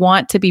 unless they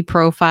want to be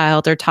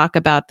profiled or talk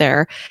about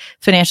their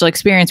financial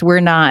experience, we're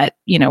not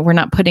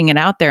putting it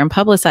out there and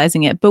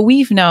publicizing it. But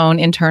we've known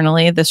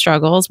internally the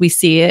struggles. We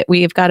see it.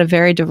 We've got a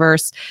very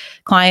diverse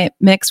client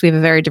mix. We have a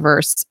very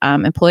diverse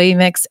employee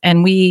mix,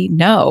 and we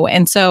know.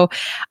 And so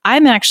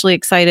I'm actually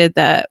excited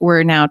that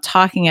we're now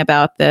talking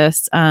about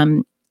this.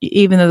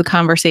 Even though the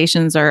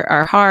conversations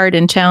are hard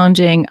and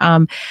challenging,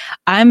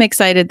 I'm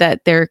excited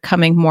that they're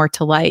coming more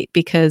to light,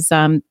 because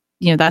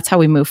that's how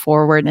we move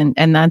forward,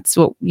 and that's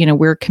what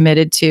we're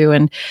committed to,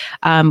 and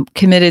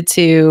committed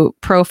to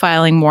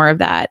profiling more of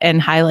that and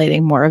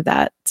highlighting more of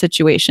that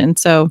situation.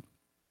 So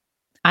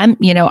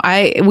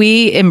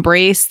we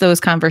embrace those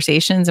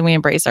conversations, and we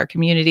embrace our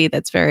community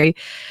that's very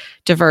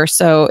diverse.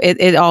 So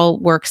it all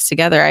works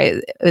together.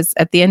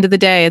 At the end of the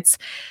day, it's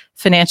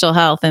financial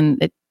health, and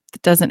it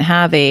doesn't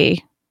have a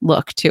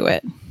look to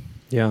it.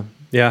 Yeah.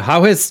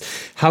 How has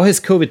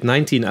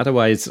COVID-19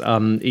 otherwise,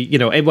 and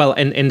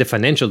the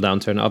financial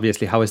downturn,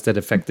 obviously, how has that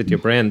affected your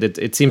brand?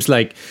 It seems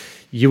like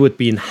you would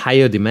be in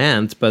higher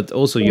demand, but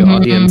also your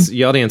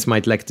audience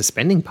might lack the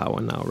spending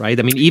power now, right?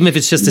 I mean, even if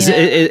it's just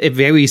a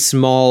very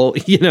small,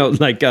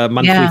 like a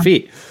monthly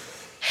fee.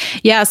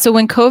 Yeah. So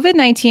when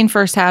COVID-19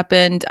 first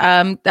happened,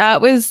 that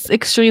was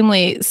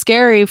extremely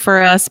scary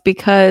for us,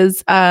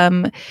 because,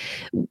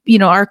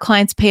 our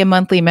clients pay a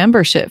monthly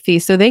membership fee,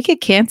 so they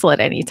could cancel at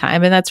any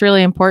time. And that's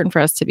really important for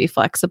us to be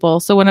flexible.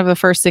 So one of the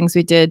first things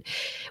we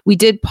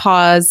did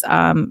pause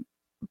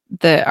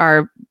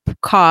our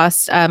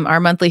cost, our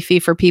monthly fee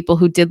for people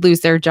who did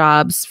lose their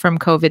jobs from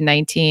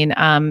COVID-19,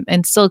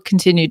 and still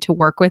continued to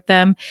work with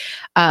them.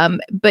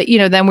 But,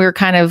 then we were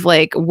kind of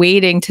like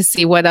waiting to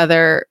see what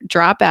other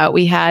dropout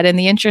we had. And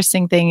the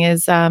interesting thing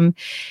is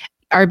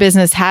our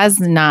business has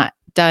not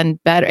done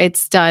better.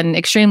 It's done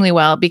extremely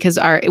well because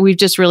we've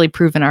just really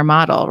proven our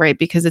model, right?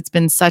 Because it's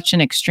been such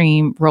an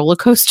extreme roller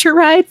coaster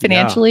ride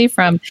financially,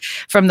 from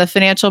the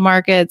financial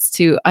markets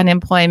to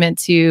unemployment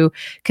to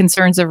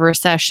concerns of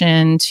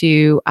recession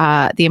to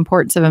the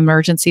importance of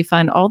emergency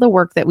fund. All the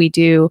work that we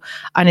do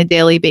on a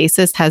daily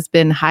basis has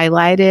been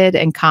highlighted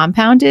and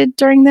compounded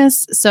during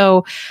this.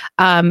 So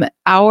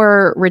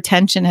our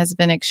retention has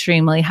been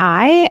extremely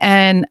high,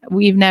 and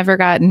we've never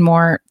gotten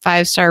more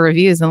 5-star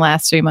reviews in the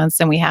last 3 months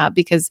than we have,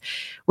 because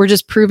we're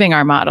just proving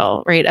our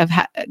model, right? Of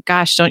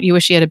gosh, don't you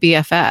wish you had a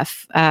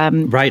BFF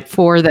right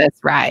for this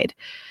ride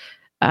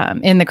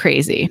in the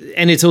crazy?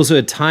 And it's also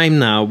a time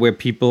now where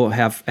people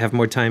have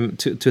more time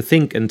to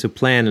think and to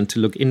plan and to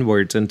look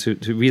inwards and to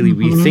really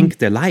rethink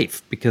their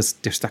life because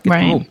they're stuck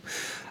at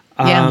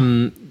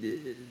home.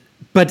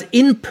 But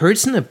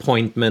in-person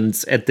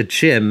appointments at the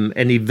gym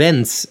and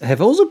events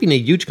have also been a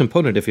huge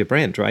component of your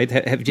brand, right?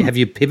 Have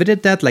you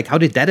pivoted that? Like, how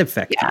did that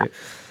affect you?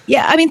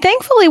 Yeah, I mean,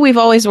 thankfully, we've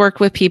always worked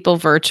with people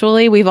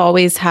virtually. We've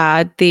always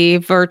had the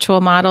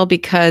virtual model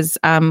because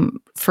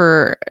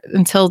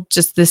until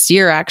just this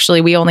year,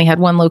 actually, we only had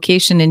one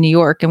location in New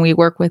York, and we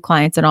work with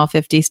clients in all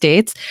 50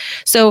 states.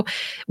 So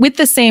with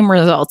the same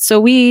results. So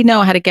we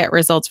know how to get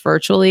results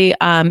virtually,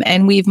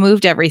 and we've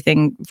moved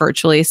everything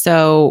virtually.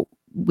 So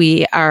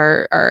we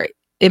our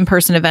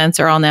in-person events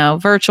are all now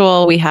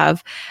virtual. We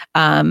have,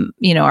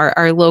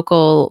 our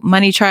local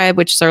money tribe,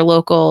 which is our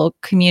local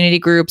community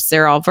groups.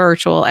 They're all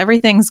virtual.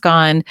 Everything's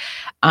gone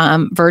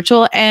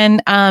virtual.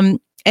 And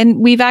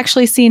we've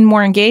actually seen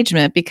more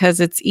engagement because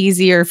it's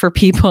easier for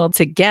people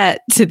to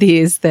get to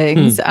these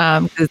things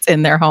because it's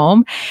in their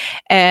home.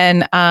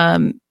 And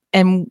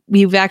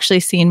we've actually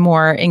seen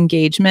more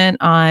engagement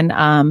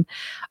on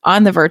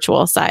the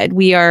virtual side.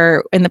 We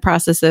are in the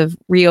process of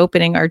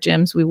reopening our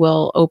gyms. We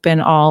will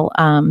open all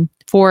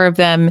 4 of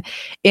them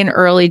in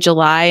early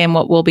July. And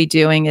what we'll be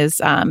doing is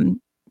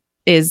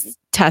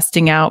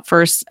testing out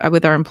first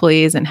with our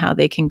employees and how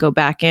they can go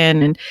back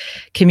in and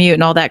commute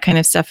and all that kind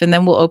of stuff. And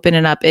then we'll open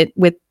it up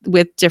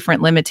with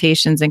different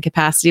limitations and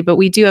capacity. But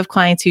we do have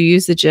clients who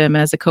use the gym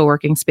as a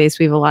co-working space.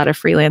 We have a lot of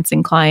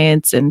freelancing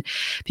clients and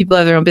people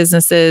have their own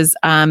businesses.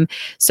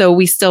 So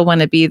we still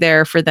want to be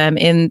there for them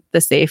in the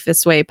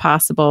safest way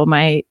possible.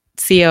 My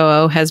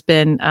COO has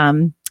been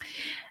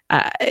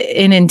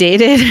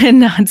inundated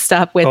and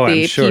nonstop with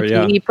the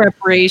PPE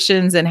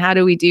preparations and how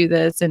do we do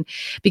this, and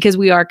because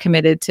we are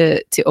committed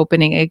to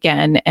opening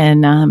again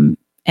and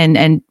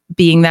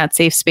being that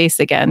safe space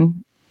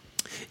again.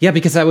 Yeah,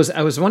 because I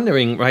was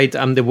wondering, right?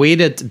 The way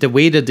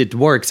that it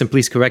works, and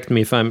please correct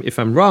me if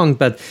I'm wrong,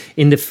 but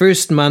in the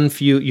first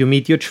month you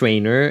meet your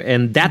trainer,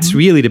 and that's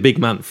really the big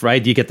month,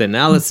 right? You get the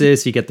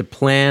analysis, you get the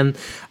plan,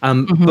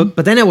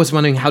 but then I was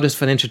wondering, how does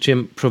Financial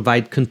Gym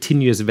provide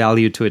continuous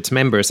value to its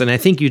members? And I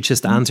think you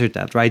just answered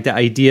that, right? The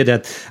idea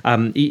that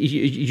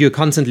you're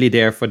constantly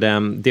there for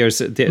them. There's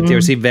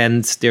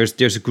events,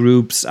 there's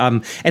groups,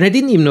 and I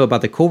didn't even know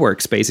about the co-work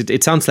space.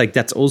 It sounds like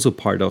that's also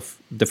part of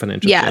the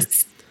Financial Gym.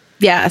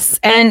 Yes.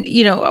 And,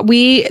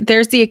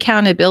 there's the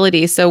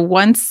accountability. So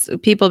once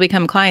people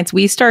become clients,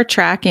 we start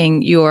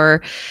tracking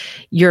your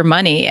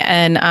money.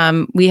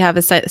 And we have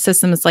a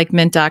system that's like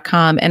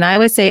mint.com. And I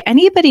would say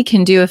anybody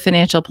can do a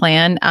financial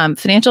plan.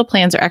 Financial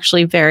plans are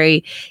actually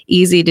very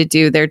easy to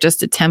do. They're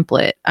just a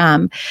template.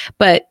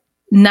 But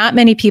not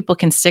many people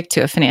can stick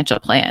to a financial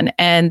plan.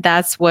 And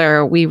that's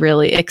where we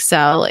really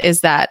excel, is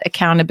that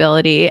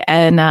accountability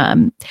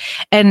and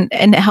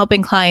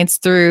helping clients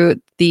through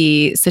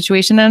the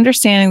situation and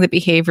understanding the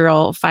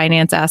behavioral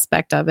finance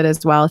aspect of it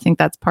as well. I think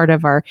that's part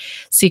of our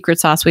secret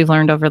sauce we've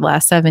learned over the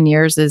last 7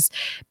 years, is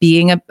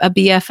being a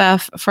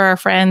BFF for our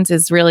friends,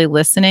 is really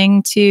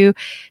listening to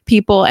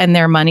people and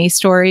their money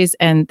stories.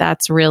 And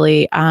that's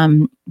really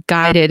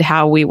guided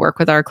how we work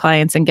with our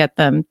clients and get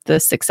them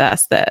the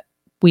success that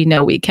we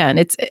know we can.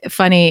 It's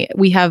funny.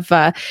 We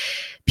have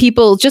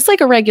people, just like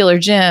a regular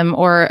gym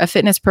or a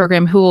fitness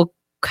program, who will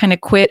kind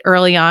of quit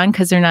early on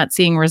because they're not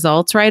seeing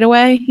results right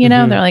away.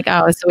 They're like,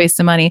 oh, it's a waste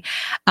of money.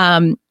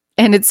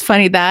 And it's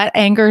funny, that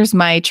angers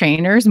my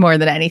trainers more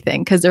than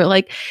anything, because they're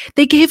like,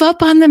 they gave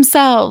up on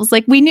themselves.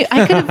 Like, we knew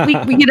I could have,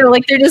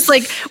 like, they're just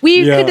like,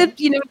 we could have,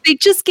 they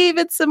just gave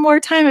it some more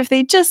time. If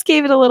they just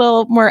gave it a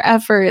little more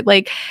effort,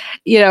 like,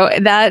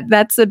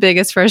 that's the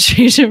biggest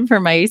frustration for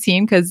my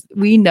team, because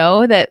we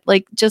know that,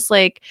 like, just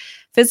like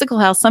physical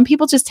health, some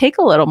people just take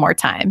a little more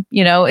time.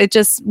 It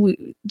just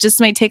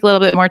might take a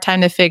little bit more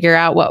time to figure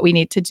out what we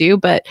need to do.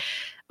 But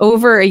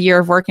over a year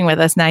of working with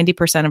us,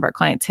 90% of our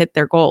clients hit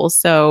their goals.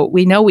 So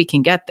we know we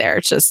can get there.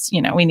 It's just,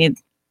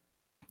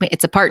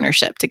 it's a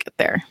partnership to get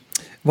there.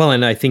 Well,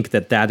 and I think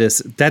that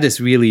is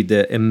really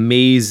the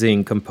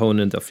amazing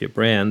component of your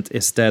brand,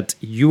 is that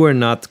you are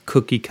not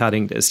cookie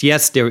cutting this.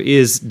 Yes, there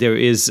is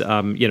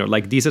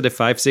like these are the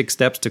 5-6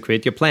 steps to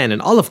create your plan,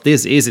 and all of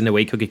this is in a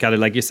way cookie cutter,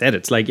 like you said.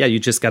 It's like, yeah, you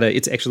just gotta.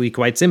 It's actually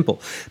quite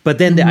simple. But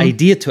then the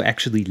idea to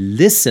actually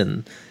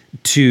listen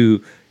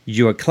to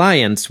your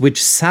clients,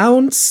 which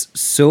sounds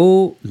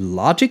so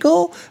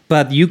logical,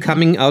 but you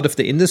coming out of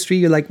the industry,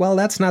 you're like, well,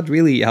 that's not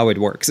really how it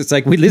works. It's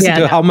like we listen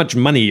to how much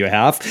money you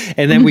have,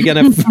 and then we're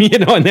gonna,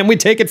 and then we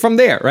take it from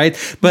there, right?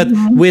 But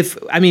with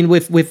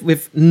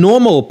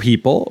normal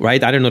people,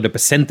 right? I don't know the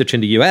percentage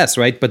in the US,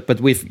 right? But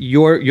with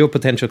your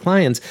potential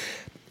clients,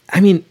 I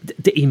mean,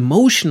 the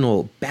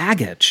emotional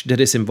baggage that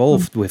is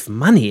involved with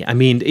money, I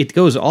mean, it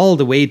goes all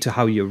the way to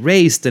how you're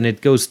raised, and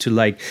it goes to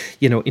like,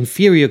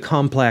 inferior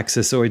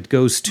complexes, or it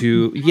goes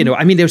to,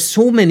 I mean, there's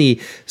so many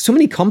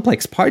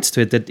complex parts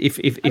to it that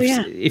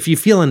if you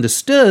feel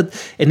understood,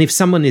 and if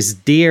someone is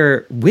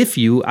there with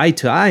you eye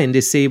to eye, and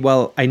they say,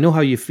 well, I know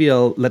how you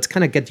feel, let's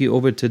kind of get you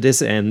over to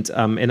this end,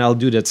 and I'll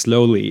do that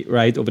slowly,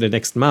 right, over the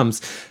next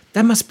months,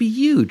 that must be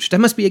huge. That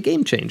must be a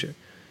game changer.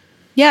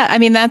 Yeah, I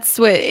mean, that's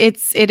what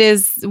it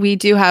is. We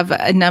do have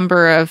a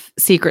number of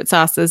secret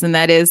sauces, and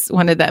that is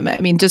one of them. I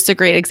mean, just a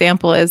great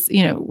example is,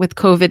 with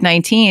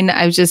COVID-19,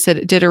 I just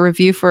did a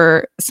review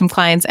for some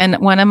clients, and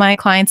one of my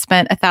clients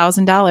spent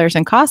 $1,000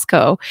 in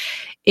Costco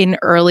in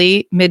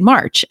early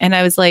mid-March. And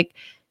I was like,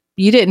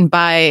 you didn't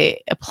buy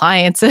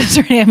appliances or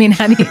anything. I mean,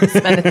 how do you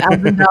spend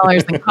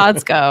 $1,000 in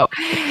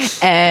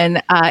Costco?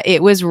 And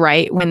it was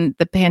right when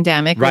the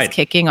pandemic was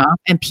kicking off,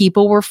 and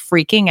people were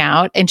freaking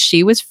out, and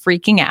she was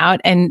freaking out.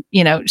 And,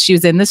 she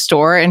was in the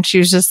store, and she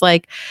was just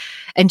like,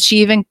 and she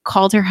even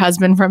called her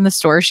husband from the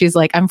store. She's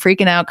like, I'm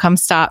freaking out. Come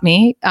stop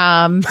me.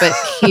 But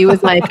he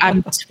was like,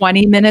 I'm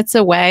 20 minutes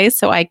away,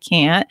 so I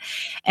can't.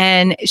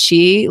 And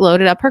she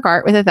loaded up her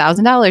cart with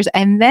 $1,000.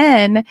 And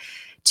then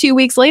 2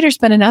 weeks later,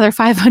 spent another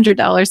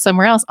 $500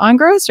 somewhere else on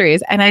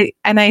groceries. And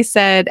I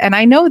said, and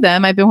I know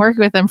them, I've been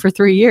working with them for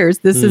 3 years.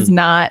 This is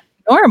not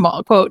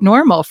normal, quote,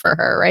 normal for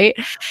her. Right.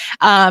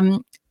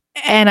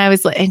 And I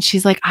was like, and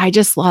she's like, I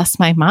just lost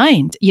my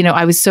mind.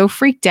 I was so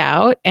freaked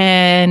out.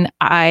 And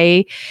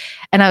I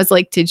was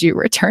like, did you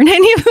return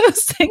any of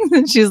those things?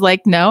 And she's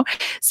like, no.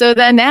 So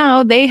then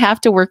now they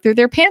have to work through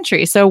their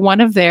pantry. So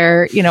one of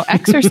their,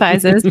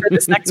 exercises for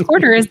this next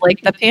quarter is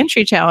like the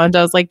pantry challenge.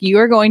 I was like, you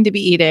are going to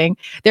be eating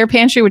their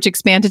pantry, which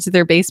expanded to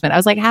their basement. I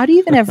was like, how do you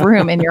even have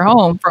room in your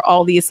home for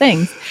all these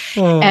things?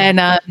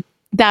 And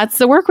that's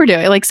the work we're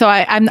doing. Like, so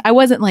I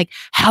wasn't like,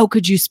 how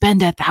could you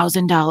spend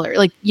 $1,000?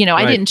 Like,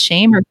 I didn't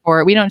shame her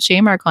for it. We don't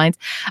shame our clients.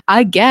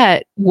 I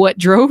get what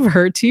drove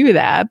her to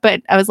that,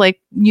 but I was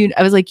like, we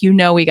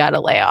got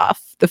to lay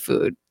off the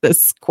food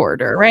this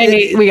quarter,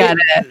 right? We got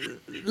to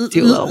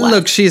do a little less.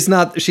 Look, she's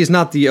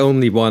not the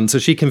only one, so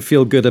she can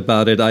feel good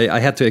about it. I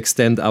had to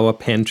extend our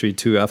pantry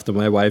too after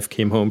my wife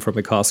came home from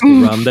a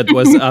Costco run. That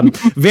was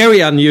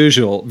very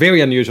unusual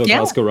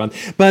Costco run.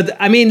 But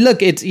I mean,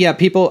 look, it's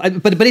people.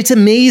 But it's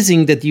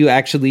amazing that you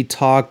actually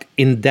talk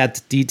in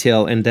that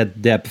detail and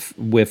that depth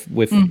with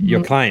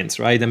your clients,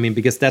 right? I mean,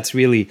 because that's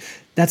really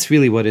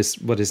what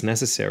is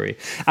necessary.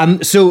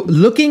 So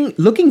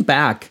looking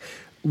back,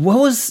 what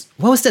was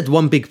that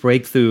one big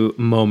breakthrough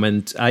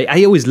moment?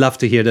 I always love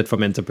to hear that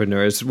from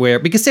entrepreneurs,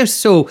 because it's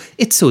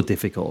so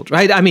difficult,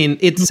 right? I mean,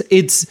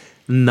 it's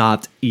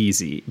not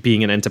easy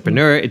being an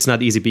entrepreneur. It's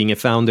not easy being a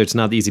founder. It's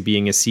not easy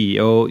being a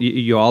CEO.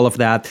 You're all of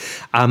that.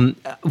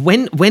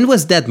 When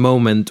was that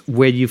moment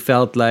where you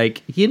felt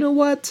like, you know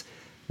what?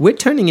 We're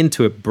turning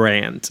into a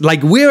brand.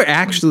 Like we're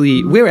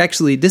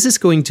actually this is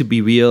going to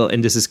be real,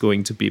 and this is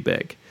going to be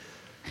big.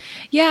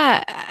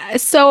 Yeah.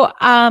 So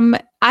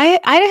I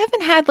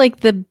haven't had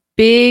like the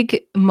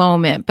big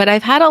moment, but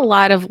I've had a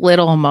lot of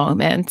little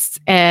moments,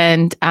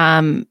 and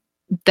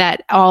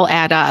that all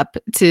add up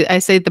to, I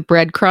say, the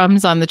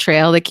breadcrumbs on the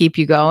trail that keep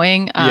you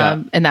going.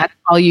 And that's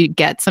all you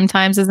get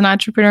sometimes as an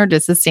entrepreneur to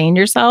sustain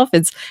yourself.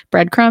 It's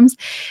breadcrumbs.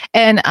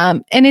 And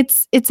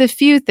it's a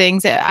few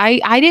things.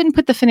 I didn't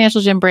put the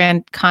Financial Gym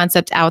brand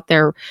concept out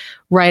there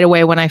right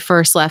away when I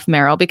first left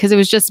Merrill, because it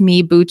was just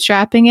me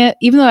bootstrapping it.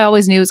 Even though I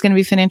always knew it was going to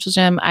be Financial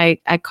Gym, I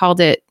called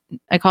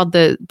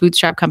the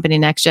bootstrap company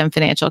Next Gen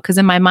Financial, because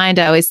in my mind,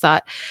 I always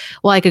thought,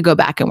 well, I could go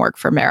back and work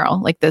for Merrill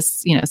like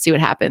this, see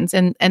what happens.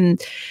 And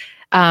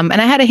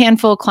I had a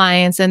handful of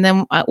clients. And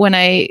then when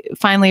I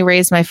finally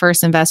raised my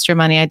first investor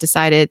money, I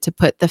decided to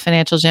put the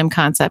Financial Gym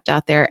concept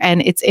out there.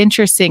 And it's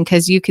interesting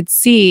because you could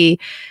see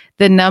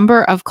the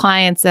number of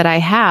clients that I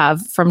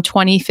have from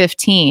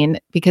 2015,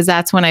 because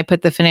that's when I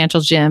put the Financial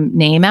Gym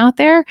name out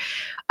there,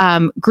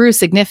 grew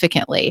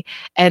significantly.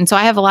 And so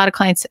I have a lot of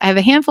clients. I have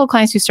a handful of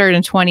clients who started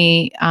in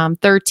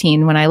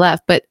 2013 when I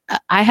left, but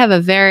I have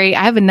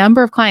a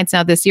number of clients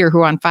now this year who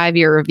are on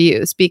 5-year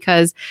reviews,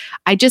 because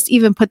I just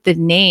even put the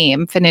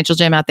name Financial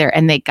Gym out there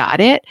and they got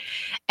it.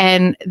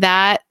 And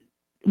that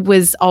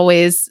was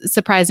always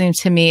surprising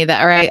to me,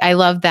 I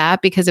love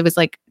that, because it was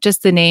like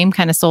just the name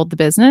kind of sold the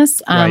business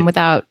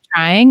without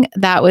trying.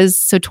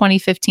 So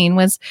 2015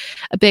 was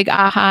a big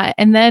aha.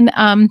 And then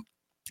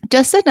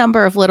just a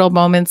number of little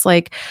moments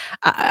like,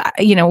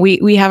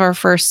 we have our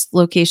first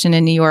location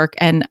in New York,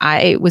 and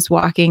I was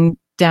walking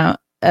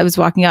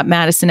up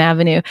Madison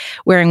Avenue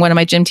wearing one of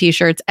my gym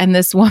t-shirts, and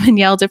this woman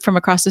yelled it from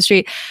across the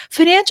street,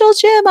 "Financial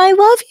Gym, I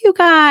love you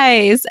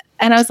guys."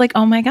 And I was like,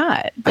 oh my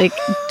God, like,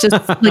 just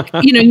like,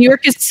 New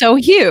York is so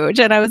huge.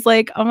 And I was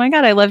like, oh my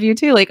God, I love you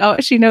too. Like, oh,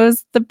 she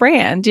knows the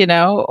brand,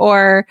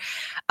 or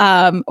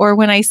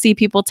when I see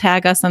people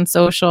tag us on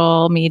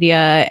social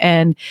media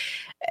and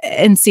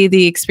see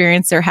the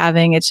experience they're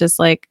having, it's just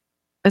like,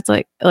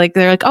 they're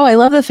like, oh, I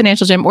love the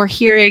Financial Gym. Or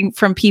hearing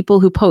from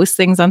people who post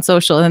things on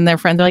social and their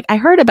friends are like, I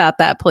heard about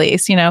that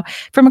place,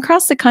 from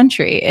across the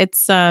country.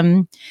 It's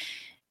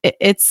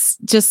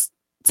just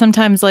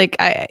sometimes like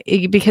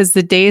because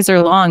the days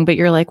are long, but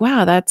you're like,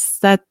 wow, that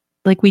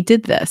like we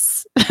did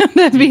this.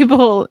 That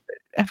people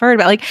have heard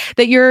about, like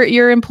that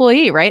your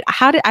employee, right?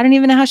 I don't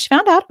even know how she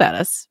found out about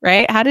us,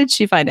 right? How did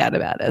she find out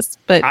about us?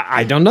 But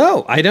I don't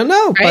know. Right?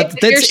 But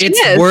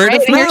it's word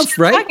right? of mouth,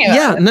 right?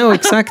 Yeah, no,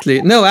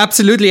 exactly. No,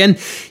 absolutely. And,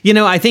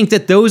 I think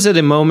that those are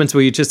the moments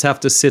where you just have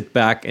to sit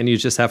back and you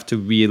just have to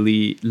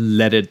really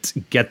let it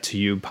get to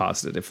you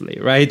positively,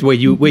 right? Where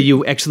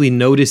you actually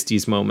notice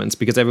these moments,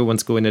 because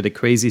everyone's going at a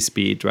crazy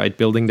speed, right?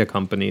 Building their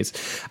companies.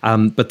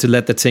 But to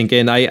let that sink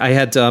in,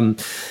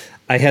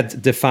 I had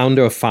the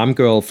founder of Farm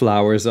Girl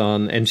Flowers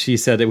on, and she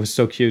said it was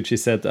so cute. She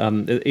said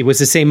it was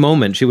the same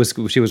moment. She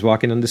was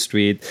walking on the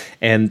street,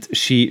 and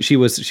she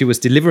was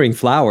delivering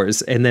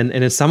flowers, and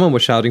then someone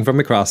was shouting from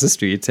across the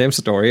street. Same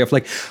story of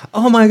like,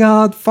 oh my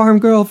God, Farm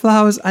Girl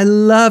Flowers, I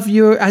love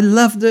you. I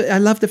love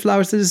the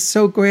flowers. This is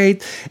so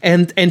great.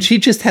 And she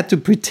just had to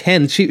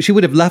pretend. She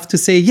would have loved to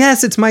say,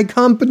 yes, it's my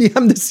company.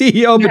 I'm the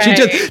CEO.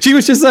 But she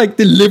was just like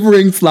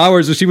delivering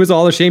flowers. So she was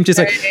all ashamed. She's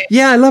like,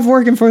 yeah, I love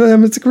working for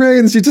them. It's great.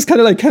 And she just kind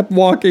of like kept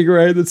walking,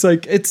 right? It's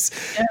like it's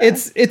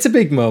a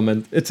big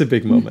moment. It's a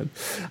big moment.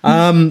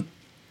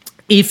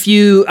 If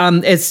you,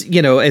 as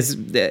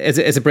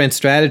a brand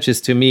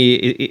strategist, to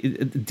me,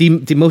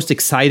 the most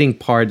exciting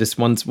part is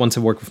once I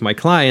work with my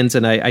clients,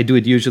 and I do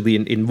it usually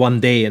in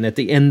one day, and at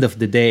the end of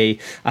the day,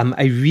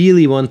 I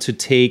really want to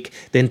take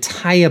the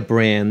entire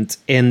brand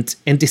and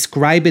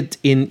describe it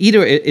in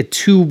either a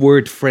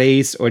 2-word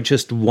phrase or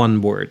just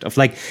one word of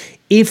like,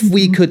 if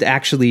we could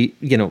actually,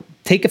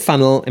 take a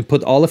funnel and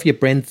put all of your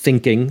brand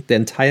thinking, the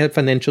entire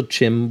Financial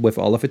Gym with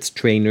all of its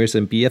trainers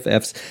and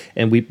BFFs,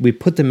 and we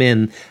put them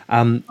in,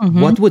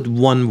 what would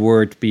one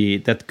word be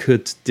that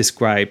could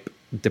describe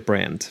the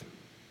brand?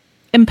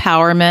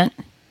 Empowerment.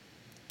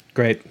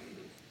 Great.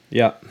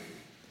 Yeah.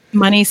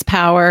 Money's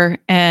power.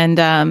 And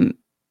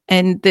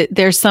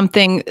there's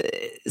something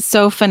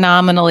so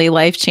phenomenally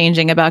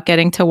life-changing about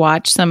getting to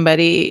watch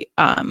somebody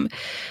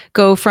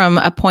go from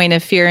a point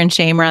of fear and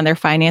shame around their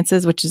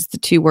finances, which is the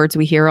 2 words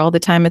we hear all the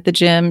time at the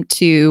gym,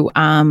 to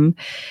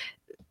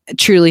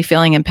truly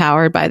feeling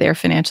empowered by their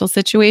financial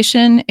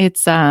situation.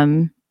 It's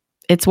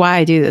why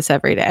I do this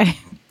every day.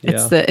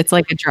 It's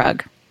like a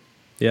drug.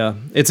 Yeah,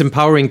 it's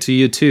empowering to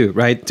you too,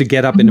 right? To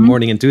get up in the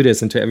morning and do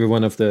this, and to every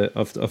one of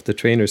the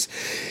trainers.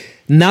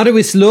 Now that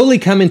we're slowly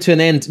coming to an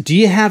end, do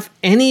you have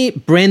any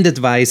brand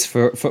advice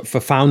for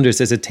founders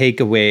as a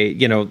takeaway?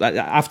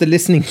 After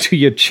listening to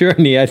your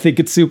journey, I think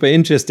it's super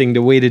interesting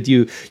the way that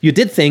you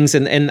did things,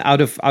 and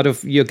out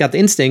of your gut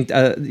instinct,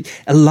 a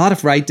lot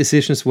of right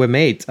decisions were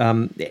made.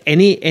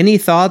 Any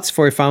thoughts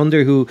for a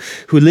founder who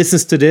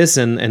listens to this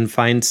and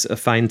finds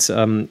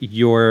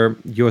your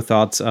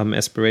thoughts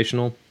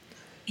aspirational?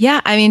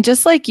 Yeah, I mean,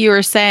 just like you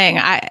were saying,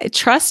 I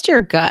trust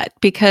your gut,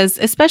 because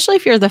especially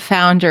if you're the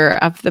founder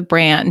of the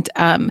brand,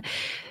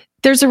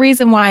 there's a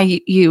reason why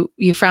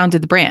you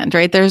founded the brand,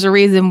 right? There's a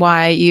reason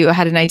why you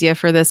had an idea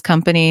for this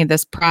company,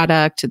 this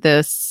product,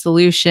 this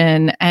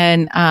solution,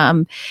 and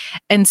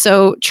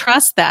so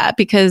trust that,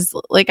 because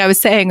like I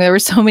was saying, there were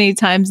so many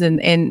times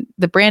in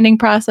the branding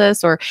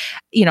process, or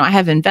I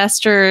have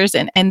investors,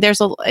 and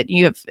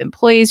you have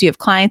employees, you have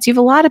clients, you have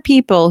a lot of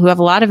people who have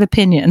a lot of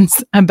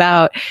opinions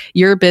about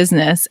your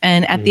business,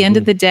 and at the end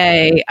of the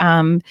day,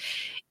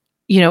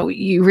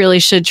 you really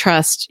should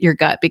trust your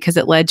gut, because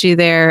it led you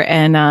there.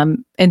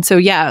 And so,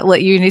 yeah,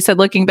 like you said,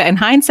 looking back in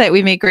hindsight,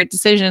 we make great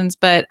decisions,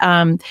 but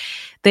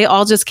they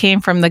all just came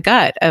from the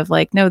gut of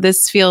like, no,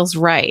 this feels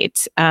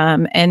right.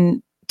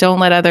 And don't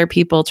let other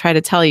people try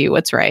to tell you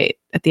what's right.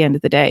 At the end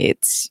of the day,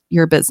 it's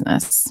your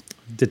business.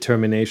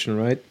 Determination,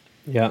 right?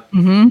 Yeah,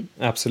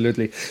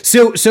 absolutely.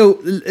 So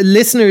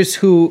listeners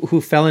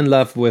who fell in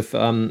love with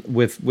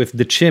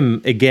the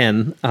gym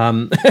again,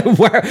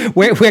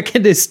 where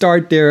can they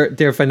start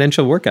their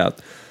financial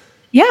workout?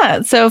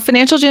 Yeah. So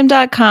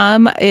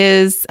financialgym.com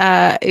is,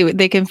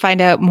 they can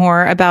find out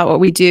more about what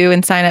we do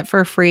and sign up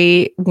for a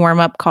free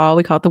warm-up call.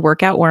 We call it the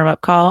workout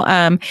warm-up call.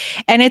 And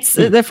it's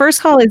the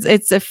first call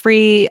it's a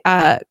free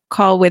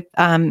call with,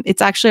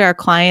 it's actually our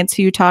clients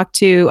who you talk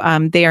to.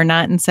 They are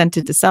not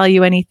incented to sell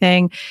you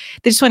anything.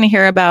 They just want to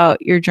hear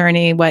about your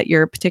journey, what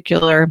your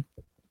particular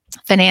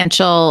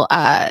financial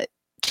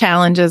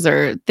challenges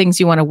or things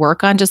you want to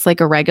work on, just like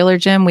a regular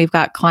gym. We've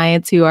got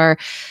clients who are,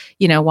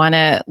 want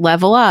to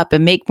level up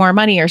and make more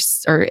money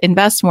or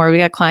invest more. We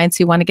got clients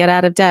who want to get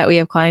out of debt. We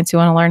have clients who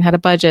want to learn how to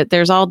budget.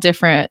 There's all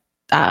different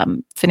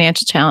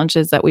financial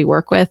challenges that we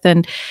work with.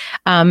 And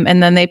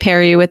then they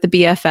pair you with the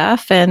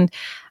BFF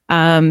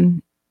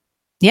and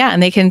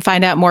they can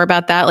find out more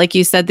about that. Like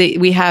you said, that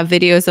we have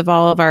videos of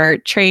all of our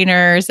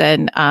trainers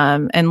and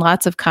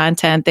lots of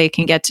content. They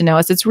can get to know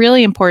us. It's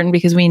really important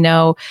because we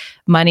know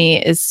money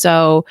is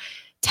so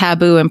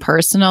taboo and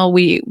personal.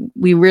 We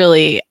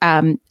really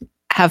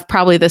have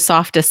probably the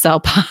softest sell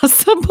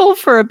possible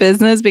for a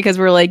business because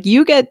we're like,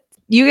 you get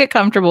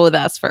comfortable with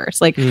us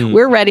first. Like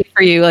we're ready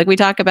for you. Like we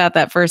talk about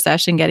that first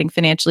session, getting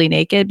financially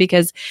naked,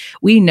 because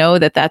we know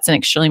that that's an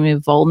extremely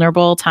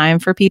vulnerable time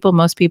for people.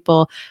 Most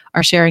people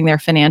are sharing their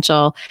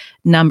financial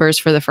numbers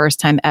for the first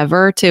time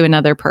ever to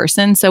another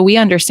person. So we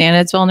understand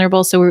it's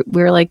vulnerable. So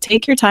we're like,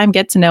 take your time,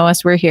 get to know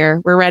us. We're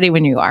here. We're ready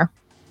when you are.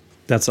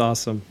 That's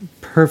awesome.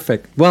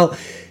 Perfect. Well,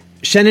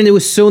 Shannon, it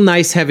was so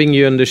nice having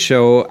you on the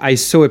show. I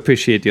so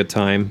appreciate your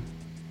time.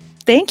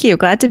 Thank you.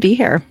 Glad to be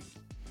here.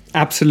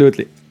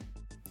 Absolutely.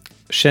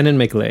 Shannon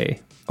McLay.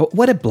 Oh,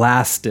 what a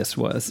blast this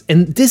was.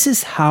 And this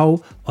is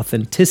how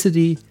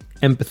authenticity,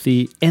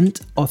 empathy, and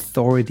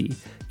authority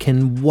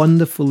can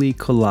wonderfully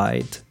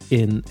collide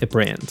in a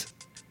brand.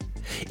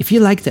 If you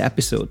liked the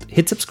episode,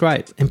 hit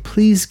subscribe and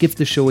please give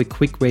the show a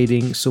quick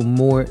rating so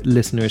more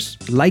listeners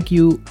like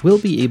you will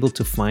be able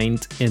to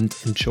find and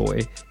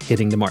enjoy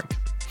Hitting the Mark.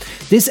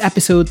 This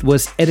episode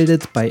was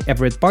edited by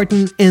Everett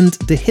Barton, and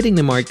the Hitting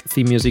the Mark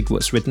theme music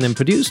was written and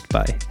produced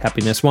by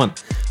Happiness One.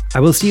 I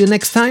will see you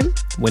next time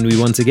when we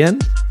once again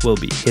will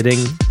be hitting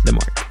the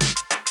mark.